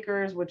 23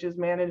 acres, which is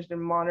managed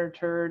and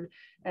monitored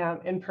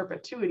in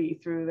perpetuity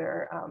through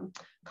their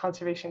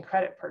conservation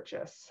credit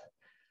purchase.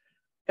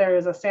 There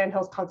is a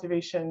Sandhills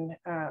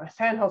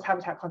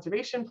Habitat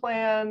Conservation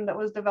Plan that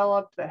was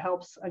developed that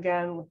helps,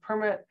 again, with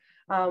permit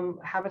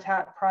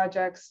habitat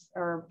projects,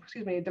 or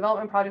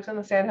development projects in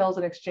the Sandhills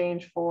in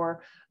exchange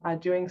for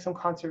doing some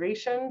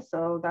conservation.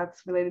 So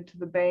that's related to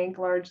the bank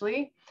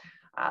largely.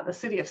 The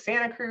city of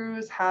Santa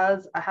Cruz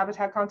has a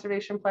habitat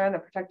conservation plan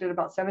that protected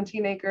about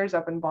 17 acres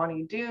up in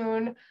Bonnie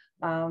Dune.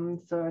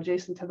 So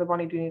adjacent to the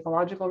Bonnie Dune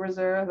Ecological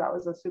Reserve. That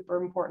was a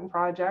super important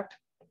project.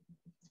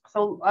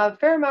 So a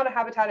fair amount of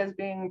habitat is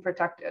being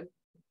protected.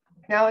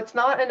 Now, it's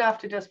not enough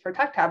to just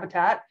protect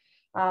habitat.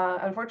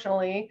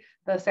 Unfortunately,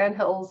 the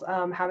Sandhills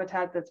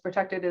habitat that's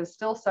protected is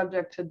still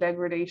subject to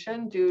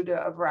degradation due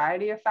to a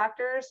variety of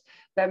factors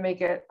that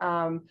make it,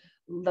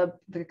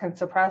 that can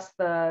suppress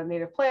the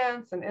native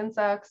plants and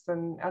insects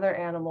and other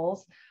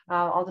animals.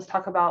 I'll just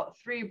talk about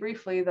three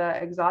briefly.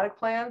 The exotic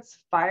plants,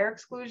 fire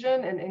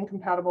exclusion, and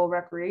incompatible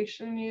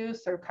recreation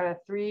use are kind of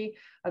three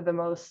of the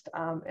most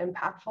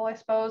impactful, I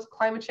suppose.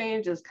 Climate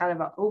change is kind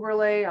of an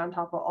overlay on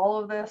top of all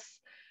of this,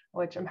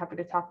 which I'm happy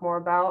to talk more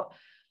about.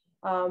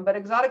 But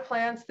exotic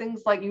plants,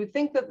 things like, you would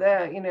think that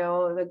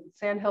the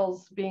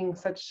sandhills being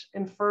such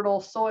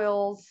infertile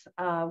soils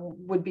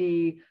would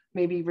be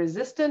maybe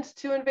resistant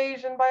to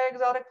invasion by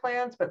exotic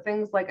plants, but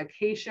things like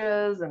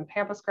acacias and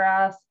pampas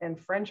grass and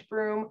French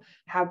broom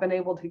have been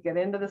able to get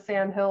into the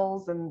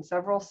sandhills in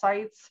several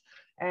sites.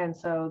 And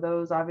so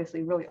those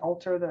obviously really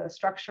alter the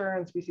structure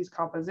and species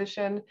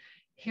composition.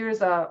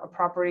 Here's a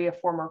property, a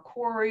former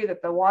quarry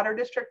that the water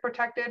district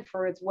protected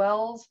for its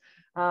wells.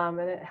 And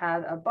it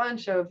had a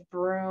bunch of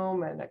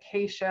broom and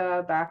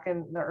acacia back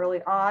in the early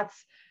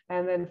aughts.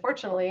 And then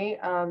fortunately,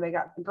 they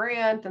got the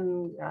grant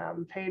and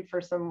paid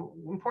for some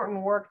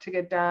important work to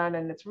get done.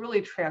 And it's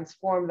really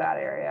transformed that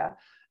area.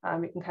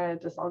 You can kind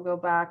of I'll go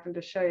back and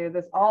just show you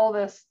this, all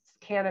this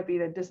canopy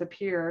that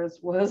disappears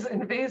was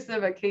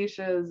invasive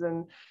acacias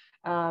and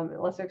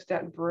to lesser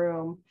extent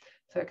broom.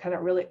 So it kind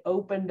of really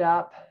opened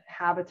up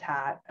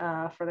habitat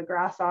for the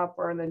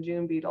grasshopper and the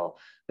June beetle.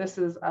 This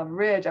is a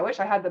ridge. I wish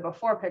I had the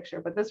before picture,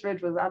 but this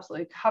ridge was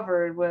absolutely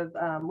covered with,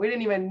 we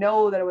didn't even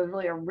know that it was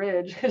really a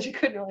ridge because you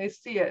couldn't really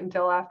see it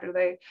until after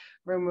they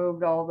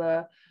removed all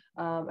the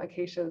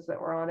acacias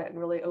that were on it and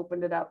really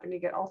opened it up. And you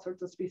get all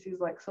sorts of species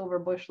like silver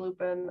bush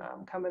lupin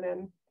coming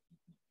in.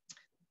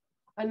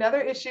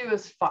 Another issue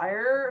is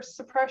fire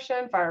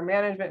suppression, fire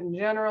management in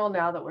general.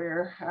 Now that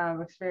we're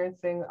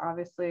experiencing,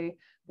 obviously,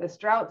 this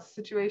drought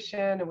situation,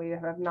 and we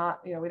have not,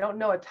 we don't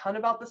know a ton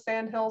about the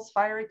sandhills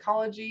fire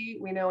ecology.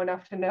 We know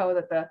enough to know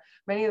that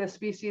many of the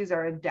species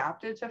are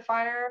adapted to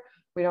fire.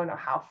 We don't know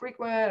how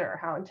frequent or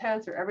how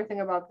intense or everything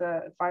about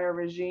the fire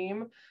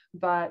regime,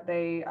 but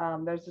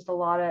there's just a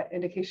lot of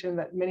indication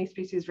that many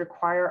species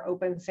require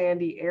open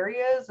sandy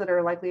areas that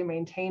are likely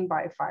maintained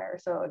by fire.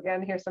 So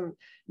again, here's some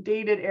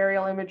dated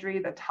aerial imagery.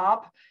 The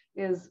top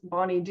is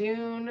Bonnie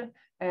Dune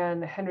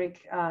and in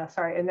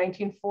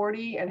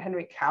 1940, and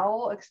Henry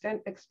Cowell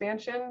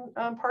expansion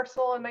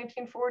parcel in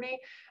 1940.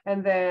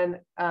 And then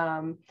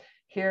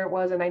here it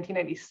was in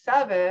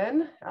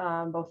 1997,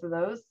 both of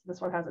those. This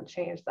one hasn't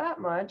changed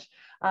that much,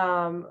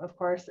 of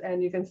course.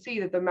 And you can see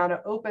that the amount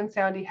of open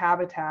sandy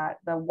habitat,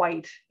 the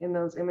white in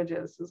those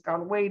images, has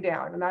gone way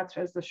down. And that's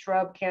as the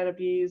shrub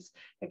canopies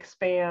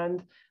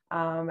expand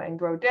and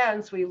grow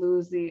dense, we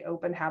lose the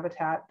open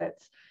habitat.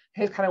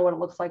 Here's kind of what it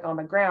looks like on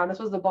the ground. This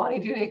was the Bonnie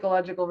Dune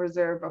Ecological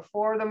Reserve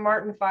before the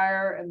Martin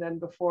fire and then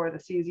before the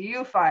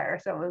CZU fire.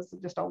 So it was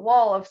just a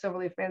wall of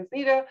silverleaf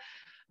manzanita.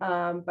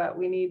 But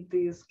we need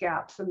these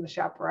gaps in the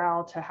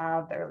chaparral to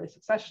have the early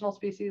successional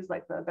species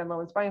like the Ben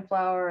Lomond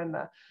spineflower and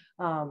the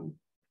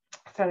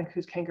Santa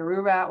Cruz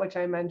kangaroo rat, which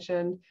I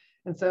mentioned.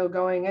 And so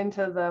going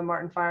into the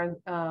Martin fire,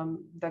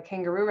 the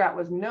kangaroo rat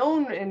was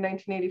known in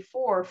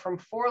 1984 from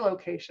 4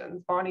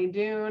 locations: Bonnie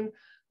Dune,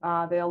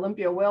 the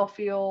Olympia whale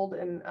field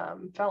in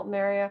Felton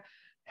area,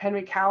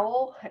 Henry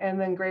Cowell,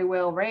 and then Gray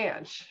Whale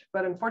Ranch.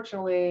 But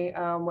unfortunately,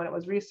 when it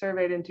was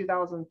resurveyed in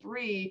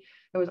 2003,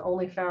 it was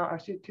only found, or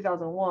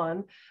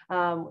 2001,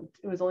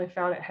 it was only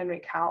found at Henry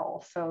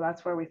Cowell. So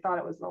that's where we thought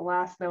it was the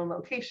last known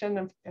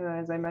location. And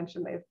as I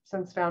mentioned, they've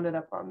since found it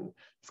up on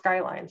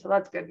Skyline. So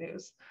that's good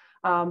news.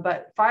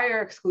 But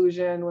fire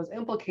exclusion was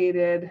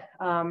implicated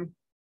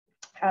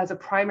as a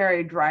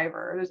primary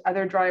driver. There's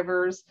other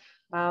drivers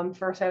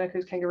for Santa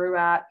Cruz kangaroo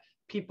rat.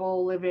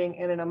 People living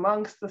in and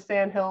amongst the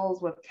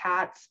sandhills with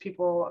cats.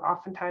 People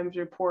oftentimes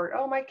report,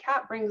 oh, my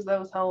cat brings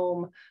those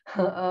home.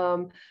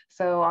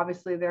 So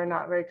obviously they're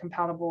not very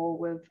compatible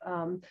with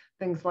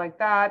things like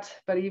that.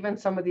 But even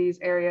some of these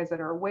areas that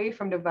are away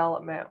from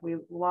development, we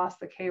lost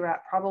the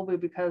K-rat probably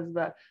because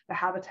the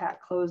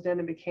habitat closed in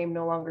and became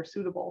no longer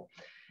suitable.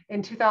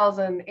 In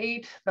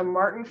 2008, the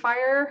Martin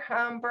Fire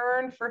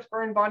first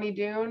burned Bonnie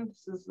Doon.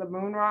 This is the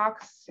Moon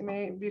Rocks. You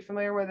may be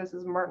familiar with this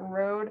is Martin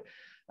Road.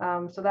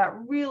 So that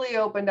really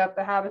opened up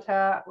the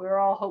habitat. We were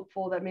all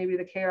hopeful that maybe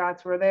the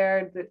K-rats were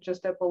there, that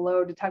just at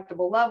below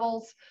detectable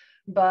levels.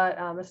 But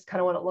this is kind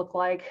of what it looked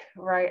like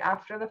right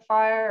after the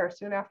fire or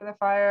soon after the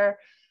fire.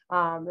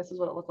 This is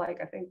what it looked like,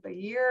 I think, the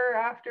year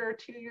after,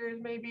 2 years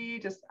maybe.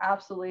 Just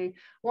absolutely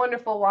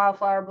wonderful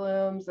wildflower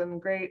blooms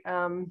and great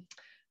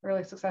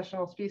early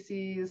successional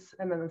species.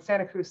 And then the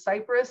Santa Cruz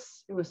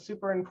cypress, it was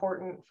super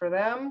important for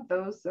them.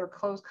 Those are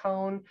closed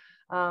cone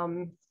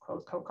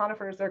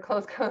conifers. They're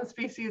closed cone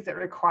species that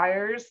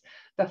requires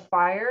the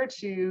fire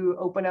to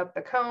open up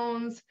the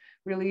cones,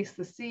 release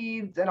the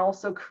seeds, and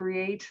also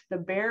create the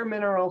bare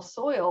mineral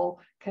soil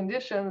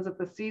conditions that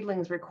the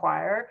seedlings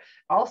require,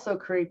 also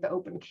create the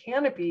open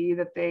canopy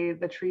that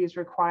the trees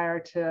require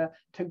to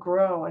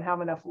grow and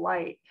have enough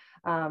light.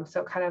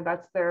 So kind of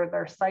that's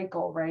their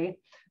cycle, right?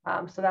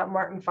 So that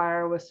Martin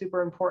Fire was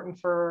super important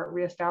for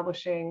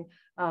reestablishing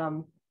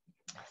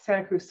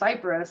Santa Cruz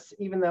cypress,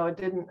 even though it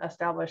didn't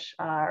establish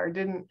or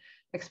didn't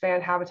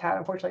expand habitat,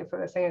 unfortunately, for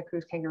the Santa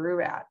Cruz kangaroo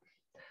rat.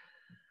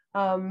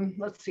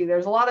 Let's see,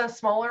 there's a lot of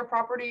smaller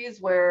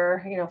properties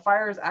where, you know,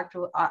 fire is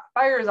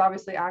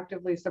obviously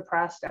actively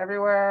suppressed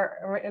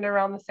everywhere in and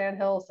around the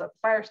sandhills. So if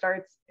fire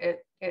starts,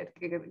 it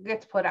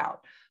gets put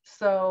out.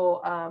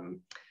 So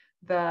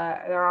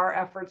there are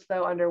efforts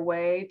though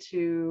underway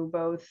to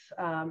both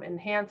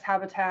enhance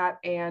habitat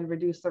and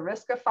reduce the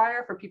risk of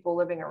fire for people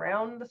living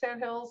around the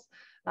sandhills.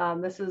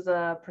 This is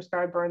a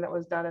prescribed burn that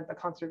was done at the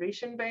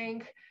Conservation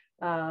Bank.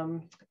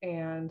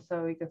 And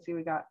so you can see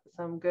we got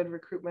some good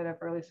recruitment of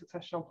early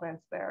successional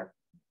plants there.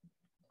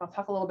 I'll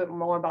talk a little bit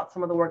more about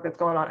some of the work that's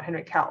going on at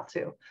Henry Cowell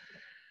too.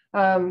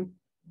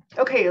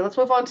 Okay, let's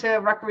move on to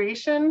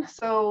recreation.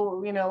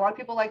 So, you know, a lot of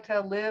people like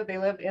to live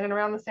in and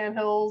around the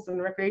sandhills,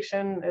 and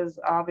recreation is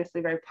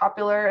obviously very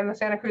popular in the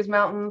Santa Cruz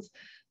Mountains.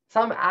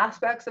 Some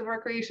aspects of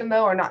recreation,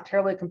 though, are not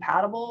terribly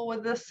compatible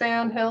with the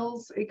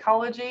sandhills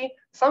ecology.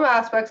 Some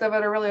aspects of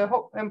it are really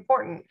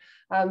important.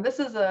 This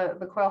is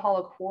the Quail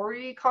Hollow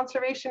Quarry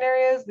conservation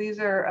areas. These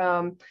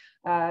are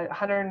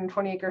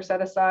 120 acre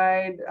set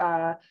aside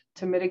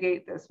to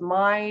mitigate this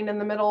mine in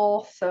the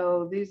middle.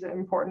 So these are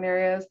important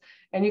areas.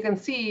 And you can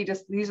see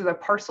just, these are the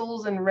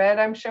parcels in red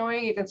I'm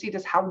showing. You can see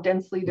just how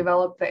densely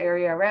developed the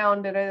area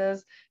around it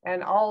is.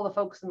 And all the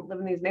folks that live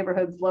in these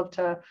neighborhoods love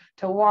to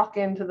walk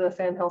into the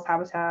sandhills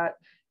habitat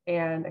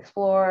and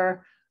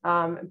explore.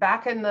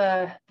 Back in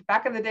the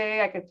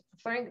day, I could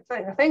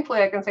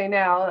thankfully I can say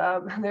now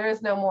there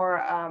is no more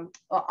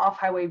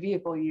off-highway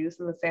vehicle use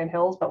in the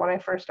sandhills. But when I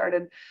first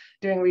started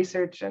doing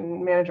research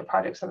and management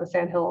projects in the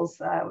sandhills,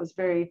 it was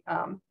very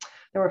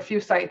there were a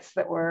few sites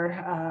that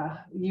were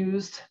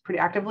used pretty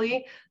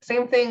actively.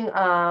 Same thing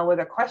with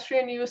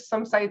equestrian use.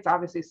 Some sites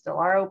obviously still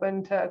are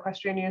open to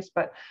equestrian use,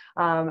 but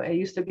it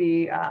used to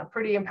be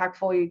pretty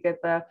impactful. You get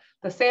the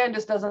sand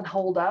just doesn't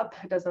hold up.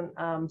 It doesn't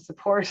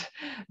support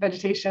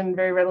vegetation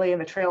very readily,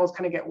 and the trails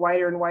kind of get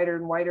wider and wider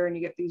and wider, and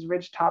you get these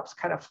ridge tops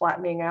kind of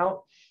flattening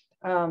out.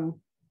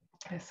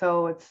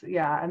 So it's,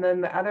 yeah. And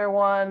then the other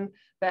one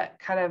that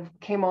kind of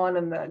came on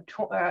in the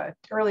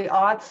early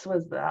aughts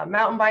was the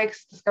mountain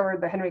bikes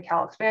discovered the Henry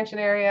Cowell expansion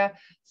area.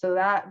 So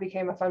that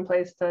became a fun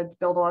place to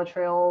build a lot of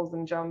trails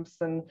and jumps.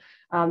 And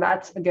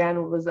that's,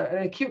 again, was an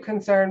acute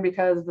concern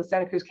because the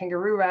Santa Cruz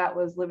kangaroo rat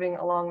was living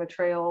along the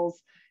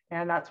trails,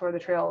 and that's where the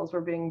trails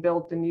were being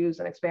built and used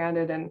and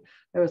expanded. And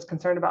there was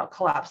concern about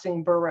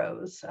collapsing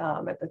burrows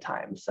at the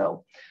time.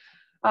 So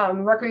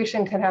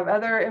recreation can have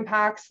other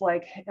impacts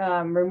like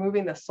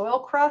removing the soil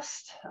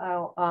crust.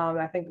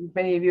 I think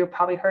many of you have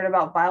probably heard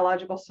about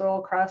biological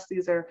soil crust.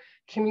 These are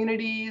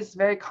communities,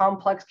 very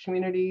complex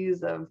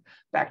communities of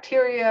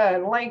bacteria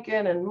and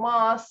lichen and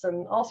moss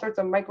and all sorts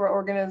of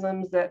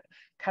microorganisms that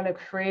kind of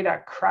create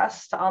a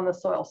crust on the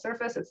soil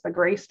surface. It's the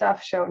gray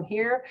stuff shown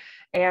here.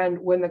 And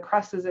when the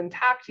crust is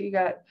intact, you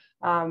get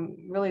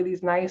really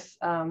these nice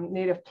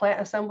native plant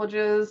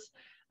assemblages.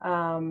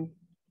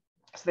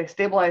 So they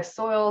stabilize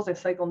soils, they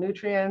cycle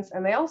nutrients,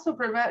 and they also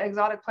prevent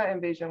exotic plant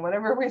invasion.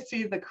 Whenever we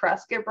see the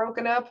crust get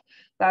broken up,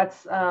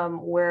 that's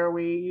where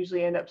we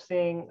usually end up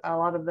seeing a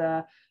lot of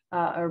the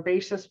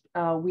herbaceous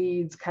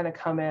weeds kind of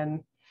come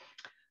in.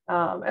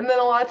 And then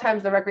a lot of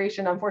times the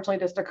recreation unfortunately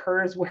just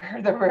occurs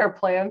where the rare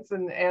plants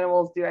and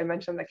animals do. I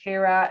mentioned the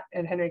K-rat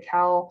and Henry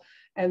Cowell.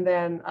 And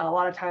then a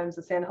lot of times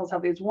the sandhills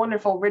have these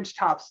wonderful ridge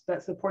tops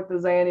that support the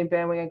Zayani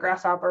bandwing and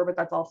grasshopper, but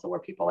that's also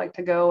where people like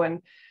to go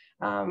and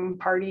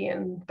party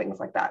and things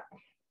like that.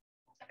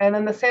 And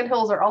then the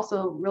sandhills are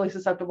also really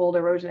susceptible to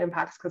erosion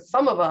impacts because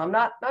some of them,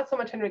 not so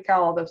much Henry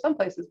Cowell, though some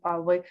places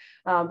probably,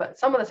 but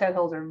some of the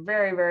sandhills are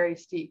very, very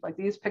steep. Like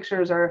these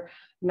pictures are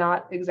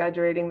not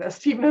exaggerating the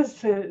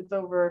steepness. It's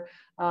over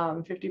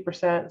 50%,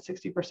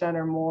 60%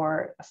 or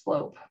more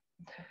slope.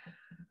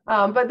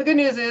 But the good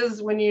news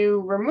is when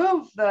you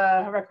remove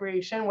the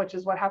recreation, which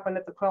is what happened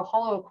at the Quail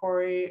Hollow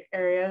quarry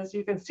areas,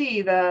 you can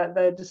see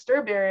the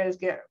disturbed areas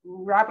get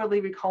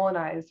rapidly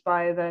recolonized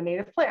by the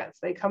native plants.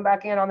 They come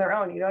back in on their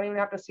own. You don't even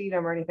have to seed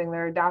them or anything.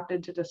 They're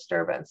adapted to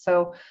disturbance.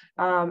 So,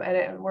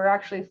 we're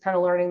actually kind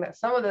of learning that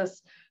some of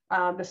this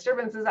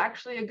disturbance is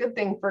actually a good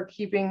thing for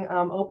keeping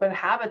open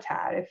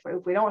habitat.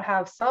 If we don't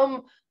have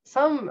some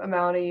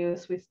amount of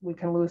use, we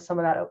can lose some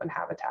of that open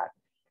habitat.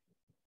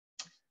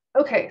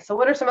 Okay, so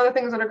what are some other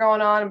things that are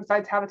going on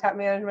besides habitat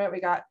management?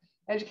 We got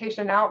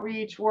education and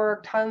outreach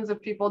work, tons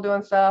of people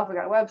doing stuff. We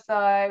got a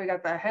website, we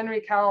got the Henry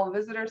Cowell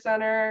Visitor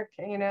Center,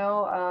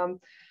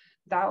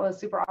 that was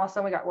super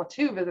awesome. We got, well,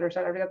 2 visitor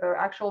centers. We got the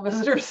actual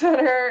visitor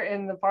center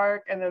in the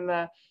park, and then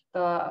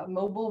the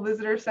mobile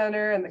visitor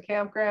center and the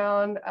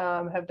campground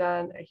have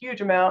done a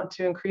huge amount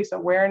to increase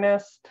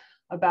awareness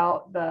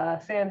about the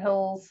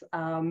sandhills.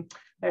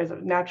 There's the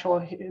Natural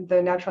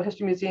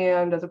History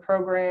Museum does a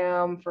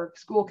program for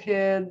school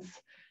kids.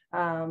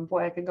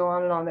 Boy, I could go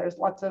on and on. There's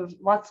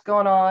lots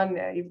going on.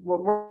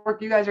 What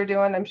work you guys are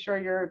doing, I'm sure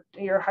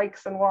your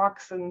hikes and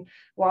walks and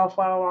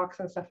wildflower walks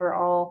and stuff are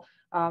all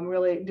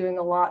really doing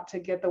a lot to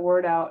get the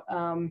word out,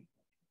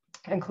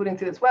 including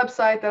through this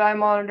website that I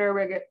monitor.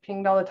 We get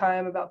pinged all the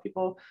time about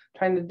people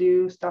trying to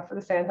do stuff for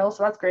the sandhills,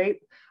 so that's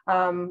great.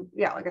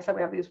 Yeah, like I said,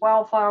 we have these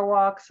wildflower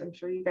walks. I'm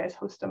sure you guys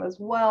host them as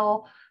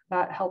well.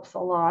 That helps a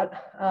lot.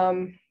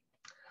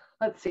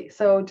 Let's see.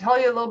 So tell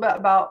you a little bit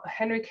about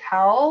Henry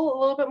Cowell a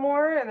little bit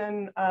more, and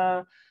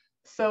then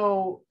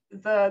so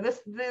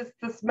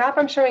this map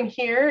I'm showing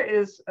here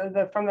is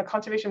from the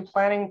Conservation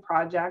Planning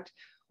Project,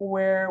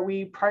 where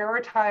we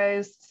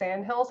prioritize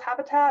sandhills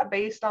habitat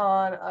based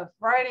on a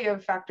variety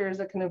of factors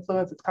that can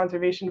influence its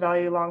conservation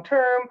value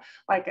long-term,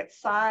 like its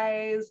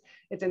size,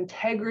 its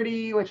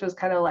integrity, which is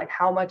kind of like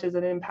how much is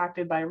it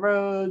impacted by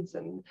roads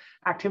and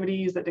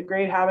activities that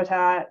degrade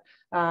habitat,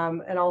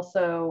 and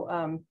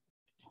also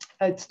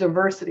its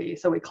diversity.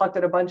 So we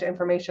collected a bunch of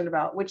information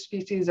about which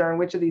species are in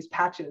which of these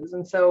patches.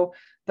 And so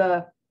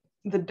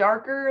the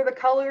darker the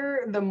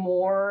color, the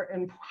more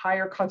and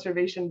higher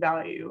conservation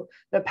value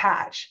the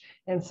patch.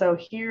 And so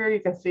here you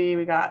can see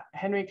we got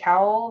Henry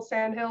Cowell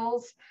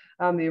sandhills,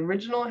 the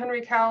original Henry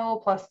Cowell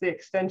plus the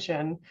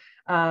extension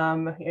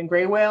in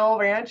Gray Whale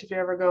Ranch. If you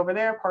ever go over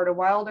there, part of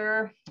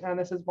Wilder, and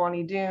this is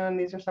Bonnie Dune.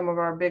 These are some of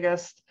our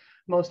biggest,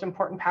 most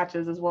important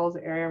patches, as well as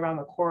the area around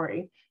the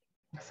quarry.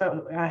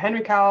 So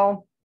Henry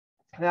Cowell,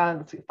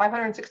 let's see,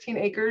 516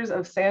 acres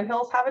of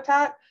sandhills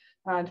habitat.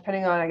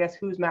 Depending on, I guess,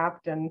 who's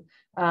mapped and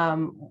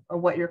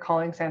what you're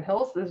calling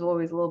sandhills. There's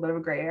always a little bit of a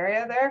gray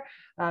area there.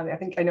 I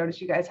think I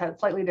noticed you guys had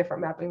slightly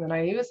different mapping than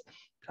I use.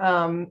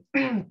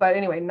 But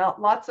anyway,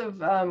 lots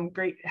of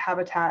great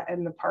habitat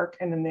in the park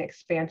and in the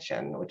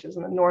expansion, which is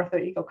in the north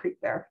of Eagle Creek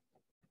there.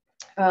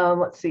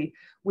 Let's see,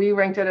 we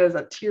ranked it as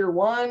a tier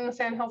 1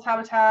 sandhills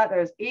habitat.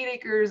 There's 8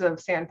 acres of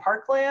sand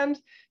parkland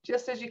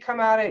just as you come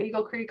out of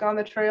Eagle Creek on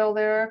the trail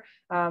there.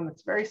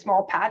 It's a very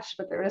small patch,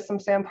 but there is some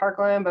sand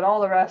parkland, but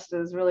all the rest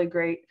is really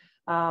great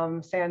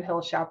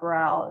sandhill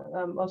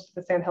chaparral. Most of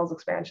the sandhills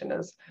expansion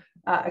is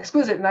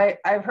exquisite, and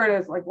I've heard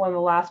it's like one of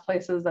the last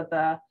places that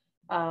the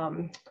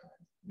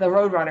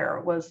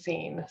Roadrunner was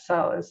seen.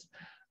 So it's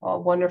a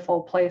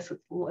wonderful place.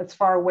 It's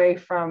far away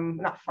from,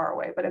 not far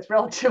away, but it's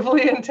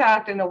relatively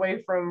intact and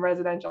away from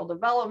residential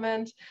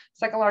development.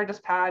 Second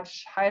largest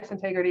patch, highest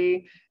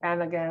integrity,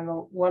 and again,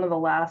 one of the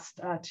last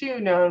 2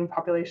 known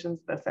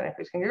populations the Santa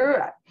Cruz kangaroo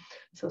at.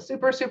 So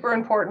super, super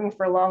important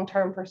for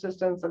long-term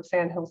persistence of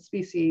sandhill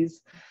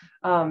species.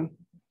 Let's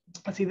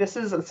see, this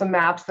is some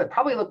maps that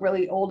probably look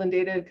really old and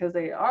dated because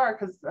they are,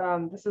 because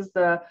this is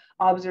the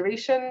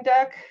observation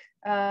deck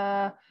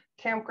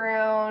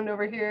campground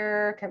over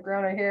here,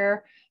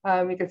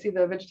 You can see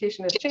the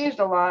vegetation has changed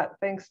a lot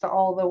thanks to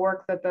all the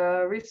work that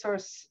the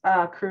resource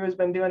crew has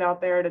been doing out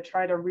there to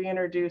try to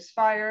reintroduce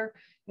fire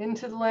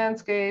into the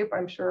landscape.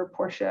 I'm sure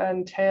Portia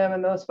and Tim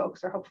and those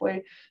folks are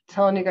hopefully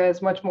telling you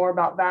guys much more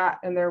about that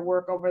and their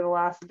work over the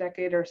last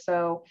decade or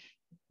so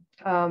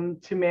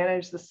to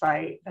manage the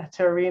site,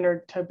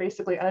 to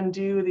basically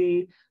undo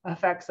the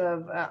effects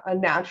of a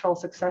natural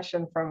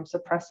succession from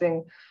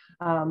suppressing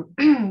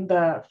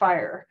the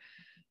fire.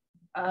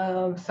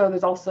 So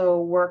there's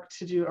also work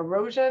to do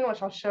erosion,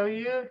 which I'll show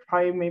you.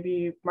 Probably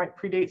maybe might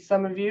predate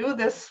some of you.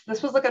 This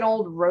was like an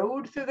old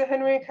road through the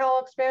Henry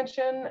Cowell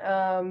expansion.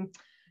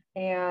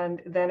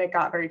 And then it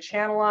got very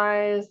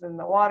channelized and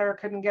the water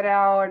couldn't get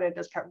out, and it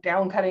just kept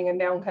down cutting.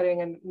 And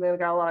they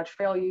got a lot of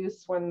trail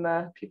use when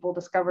the people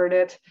discovered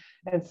it.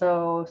 And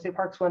so state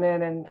parks went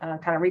in and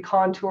kind of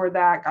recontoured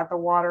that, got the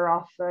water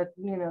off the,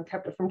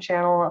 kept it from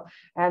channel.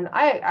 And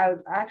I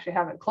actually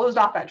haven't closed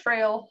off that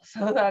trail,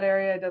 so that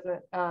area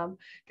doesn't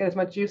get as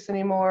much use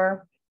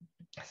anymore.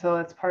 So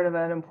it's part of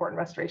an important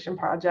restoration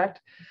project.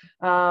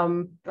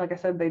 Like I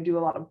said, they do a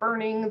lot of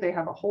burning. They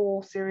have a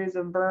whole series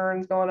of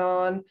burns going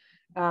on.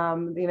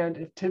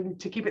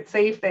 To keep it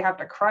safe, they have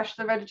to crush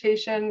the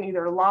vegetation,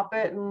 either lop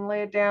it and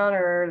lay it down,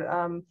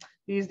 or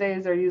these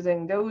days they're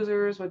using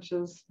dozers, which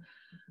is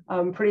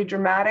pretty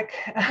dramatic,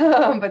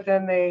 but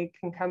then they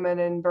can come in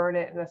and burn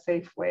it in a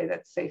safe way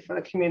that's safe for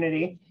the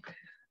community,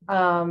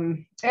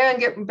 and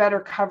get better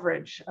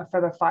coverage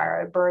for the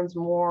fire. It burns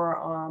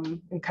more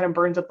and kind of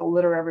burns up the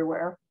litter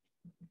everywhere.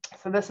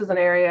 So this is an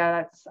area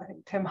that's, I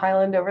think, Tim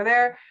Highland over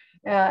there,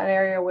 an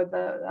area with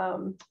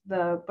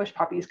the bush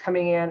poppies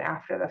coming in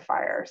after the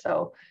fire.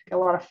 So get a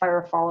lot of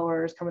fire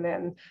followers coming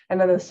in. And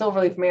then the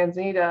silverleaf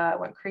manzanita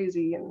went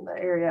crazy in the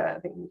area, I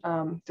think,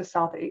 just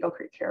south of Eagle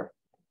Creek here.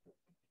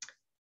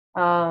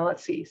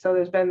 Let's see. So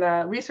there's been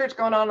the research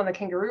going on the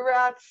kangaroo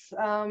rats,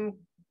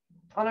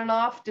 on and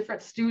off,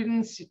 different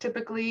students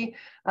typically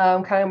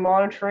kind of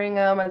monitoring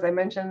them. As I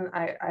mentioned,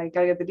 I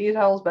got to get the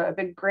details, but a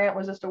big grant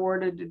was just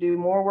awarded to do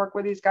more work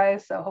with these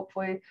guys. So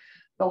hopefully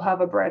they'll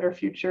have a brighter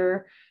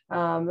future.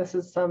 This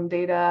is some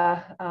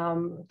data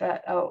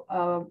that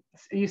a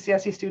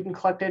UCSC student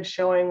collected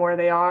showing where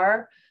they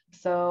are.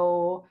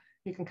 So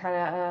you can kind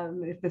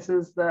of, if this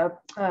is the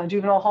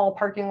juvenile hall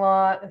parking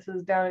lot, this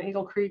is down in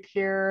Eagle Creek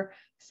here.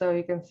 So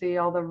you can see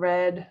all the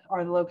red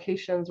are the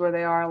locations where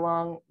they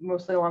are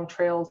mostly along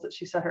trails that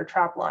she set her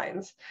trap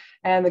lines.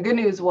 And the good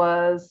news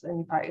was, and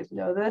you probably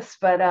know this,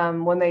 but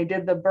when they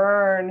did the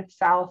burn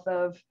south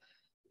of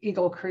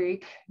Eagle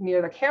Creek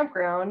near the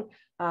campground,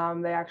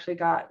 they actually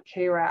got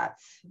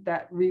K-rats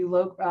that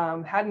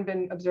hadn't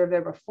been observed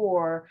there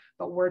before,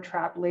 but were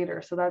trapped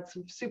later. So that's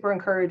super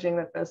encouraging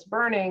that this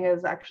burning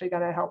is actually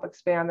going to help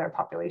expand their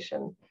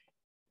population,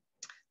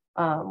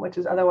 which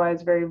is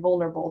otherwise very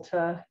vulnerable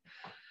to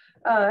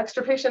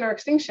extirpation or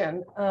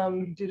extinction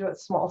due to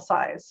its small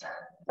size.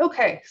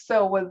 Okay,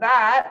 so with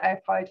that, I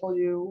probably told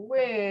you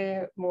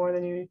way more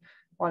than you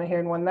want to hear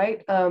in one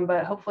night,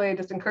 but hopefully I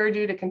just encourage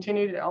you to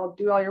continue to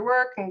do all your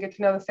work and get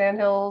to know the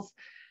Sandhills.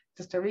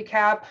 Just to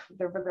recap,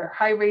 they're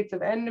high rates of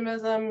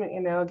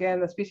endemism,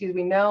 again, the species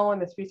we know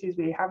and the species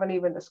we haven't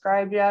even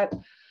described yet.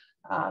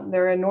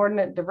 They're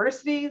inordinate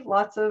diversity,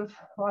 lots of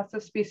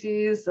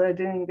species that I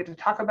didn't get to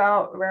talk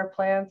about, rare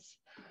plants.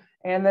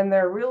 And then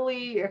they're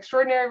really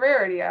extraordinary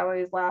rarity. I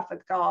always laugh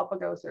at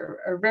Galapagos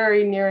are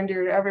very near and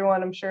dear to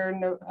everyone, I'm sure,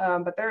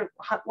 but they're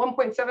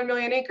 1.7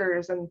 million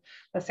acres, and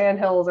the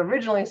Sandhills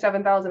originally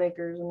 7,000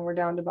 acres, and we're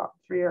down to about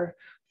 3 or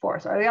 4.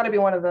 So they got to be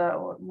one of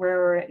the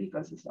rare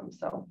ecosystems.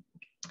 So,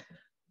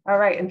 all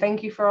right, and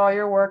thank you for all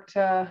your work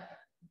to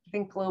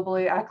think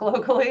globally, act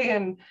locally,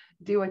 and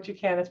do what you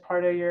can as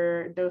part of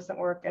your docent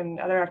work and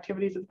other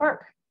activities at the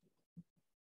park.